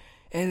D.C.,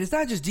 and it's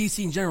not just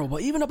D.C. in general,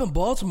 but even up in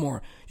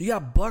Baltimore. You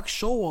got Buck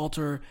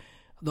Showalter,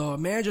 the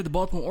manager of the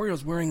Baltimore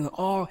Orioles, wearing the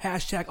all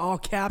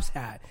caps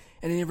hat.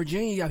 And then in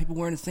Virginia, you got people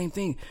wearing the same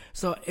thing.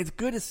 So it's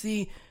good to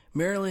see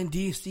Maryland,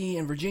 D.C.,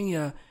 and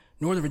Virginia,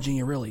 Northern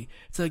Virginia really,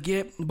 to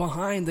get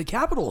behind the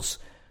Capitals.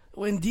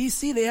 In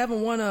D.C., they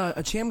haven't won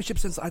a championship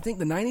since, I think,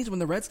 the 90s when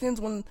the Redskins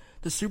won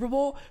the Super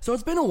Bowl. So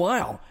it's been a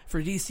while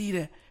for D.C.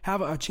 to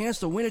have a chance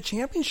to win a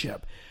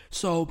championship.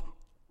 So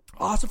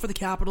awesome for the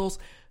Capitals.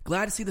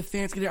 Glad to see the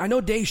fans get there. I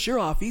know Dave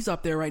Shiroff, he's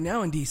up there right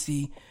now in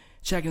D.C.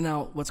 checking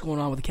out what's going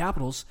on with the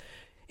Capitals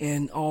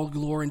and all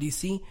galore in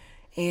D.C.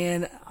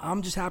 And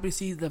I'm just happy to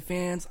see the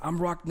fans.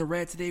 I'm rocking the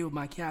red today with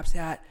my Caps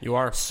hat. You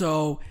are.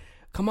 So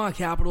come on,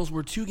 Capitals.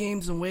 We're 2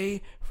 games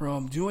away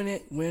from doing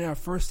it, winning our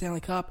first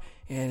Stanley Cup.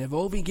 And if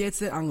Ovi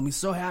gets it, I'm going to be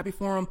so happy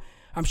for him.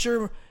 I'm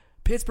sure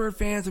Pittsburgh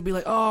fans will be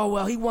like, oh,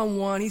 well, he won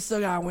 1. He still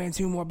got to win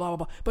 2 more, blah,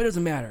 blah, blah. But it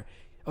doesn't matter.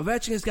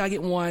 Ovechkin's got to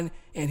get 1,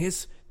 and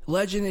his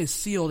legend is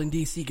sealed in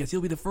D.C. because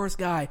he'll be the first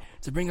guy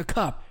to bring a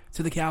cup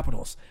to the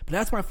Capitals. But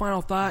that's my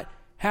final thought.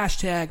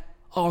 Hashtag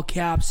all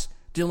caps.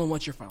 Dylan,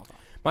 what's your final thought?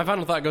 My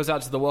final thought goes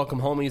out to the welcome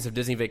homies of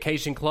Disney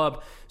Vacation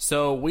Club.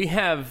 So we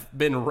have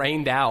been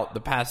rained out the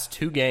past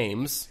 2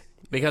 games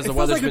because the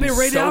weather's been so bad.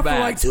 It feels like it's been rained out for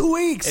like 2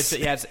 weeks.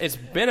 It's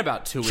been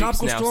about 2 weeks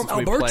Tropical now Storm since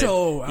we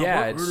Alberto. played.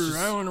 Yeah, it's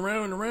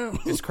around.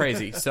 It's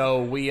crazy.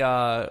 So we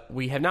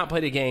have not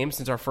played a game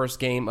since our first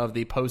game of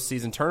the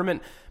postseason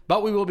tournament,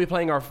 but we will be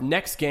playing our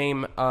next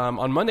game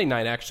on Monday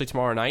night, actually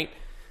tomorrow night.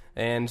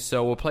 And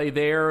so we'll play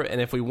there,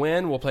 and if we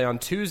win, we'll play on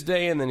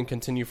Tuesday and then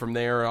continue from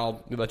there.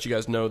 I'll let you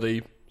guys know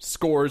the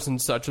scores and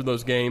such of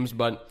those games,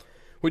 but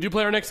we do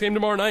play our next game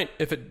tomorrow night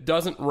if it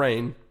doesn't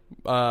rain.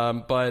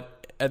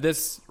 But at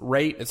this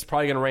rate, it's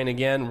probably going to rain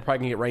again. We're probably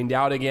going to get rained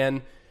out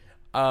again.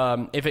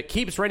 If it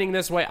keeps raining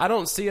this way, I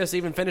don't see us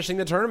even finishing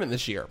the tournament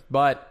this year,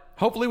 but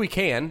hopefully we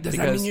can. Does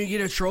that mean you get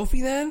a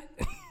trophy then?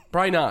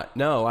 Probably not.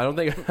 No, I don't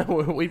think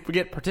we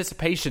get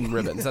participation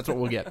ribbons. That's what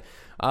we'll get.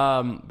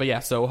 But yeah,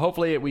 so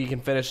hopefully we can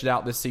finish it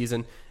out this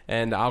season,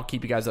 and I'll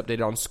keep you guys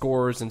updated on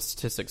scores and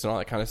statistics and all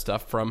that kind of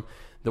stuff from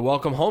the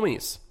welcome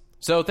homies.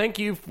 So thank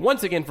you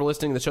once again for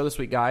listening to the show this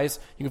week, guys.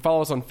 You can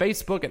follow us on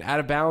Facebook at Out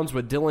of Bounds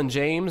with Dylan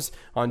James,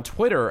 on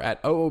Twitter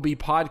at OOB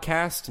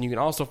Podcast, and you can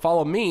also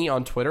follow me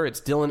on Twitter.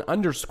 It's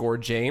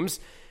Dylan_James.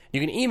 You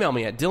can email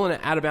me at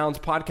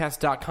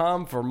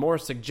dylan@outaboundspodcast.com for more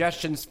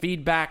suggestions,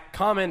 feedback,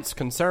 comments,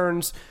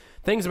 concerns,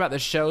 things about the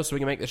show so we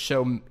can make the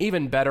show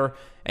even better.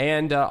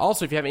 And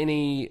also, if you have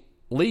any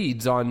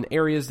leads on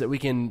areas that we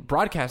can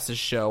broadcast this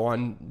show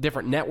on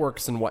different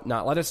networks and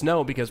whatnot, let us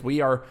know, because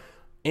we are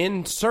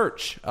in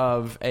search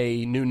of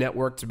a new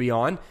network to be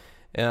on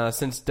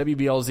since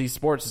WBLZ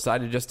Sports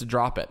decided just to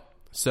drop it.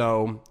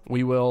 So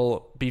we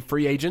will be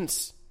free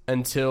agents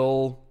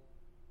until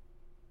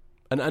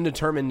an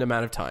undetermined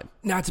amount of time.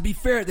 Now, to be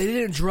fair, they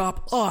didn't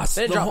drop us.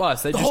 They didn't drop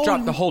us. They just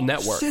dropped the whole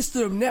network.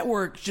 System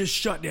network just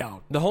shut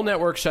down. The whole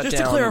network shut down.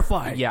 Just to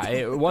clarify. Yeah,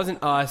 it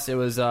wasn't us. It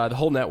was the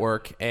whole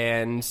network.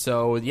 And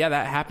so, yeah,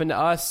 that happened to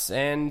us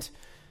and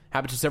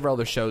happened to several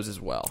other shows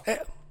as well.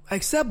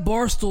 Except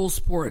Barstool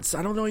Sports.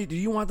 I don't know. Do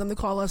you want them to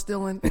call us,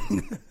 Dylan?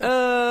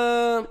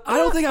 I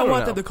don't think I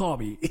want them to call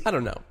me. I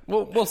don't know.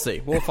 We'll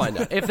see. We'll find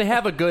out. If they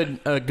have a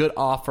good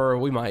offer,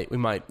 we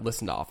might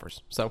listen to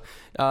offers. So,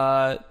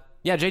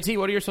 yeah, JT,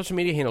 what are your social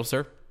media handles,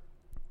 sir?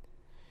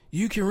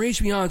 You can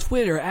reach me on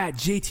Twitter at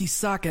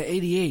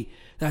JTSocka88.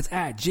 That's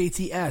at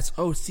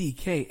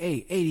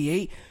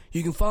JTSOCKA88.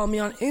 You can follow me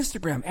on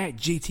Instagram at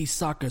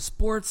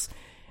JTSockaSports.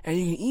 And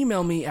you can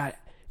email me at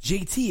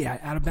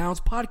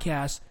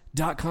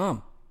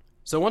JT@OutofBoundsPodcast.com.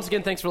 So once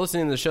again, thanks for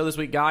listening to the show this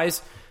week,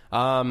 guys.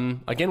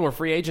 Again, we're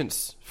free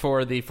agents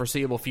for the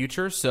foreseeable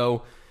future,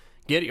 so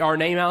get our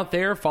name out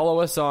there.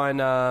 Follow us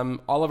on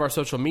all of our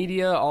social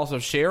media. Also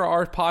share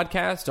our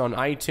podcast on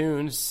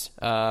iTunes,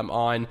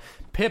 on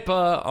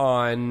Pippa,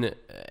 on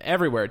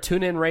everywhere.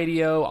 TuneIn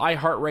Radio,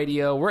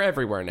 iHeartRadio. We're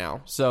everywhere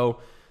now.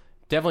 So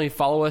definitely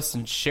follow us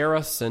and share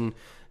us and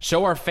show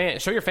your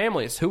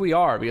families who we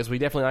are, because we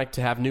definitely like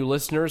to have new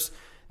listeners.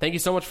 Thank you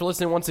so much for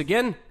listening once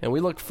again, and we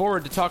look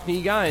forward to talking to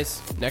you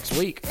guys next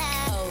week.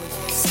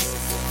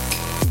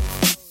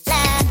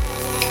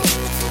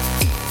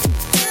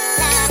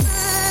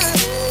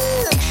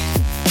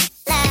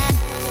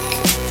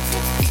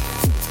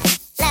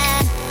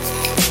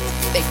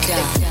 Big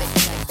job.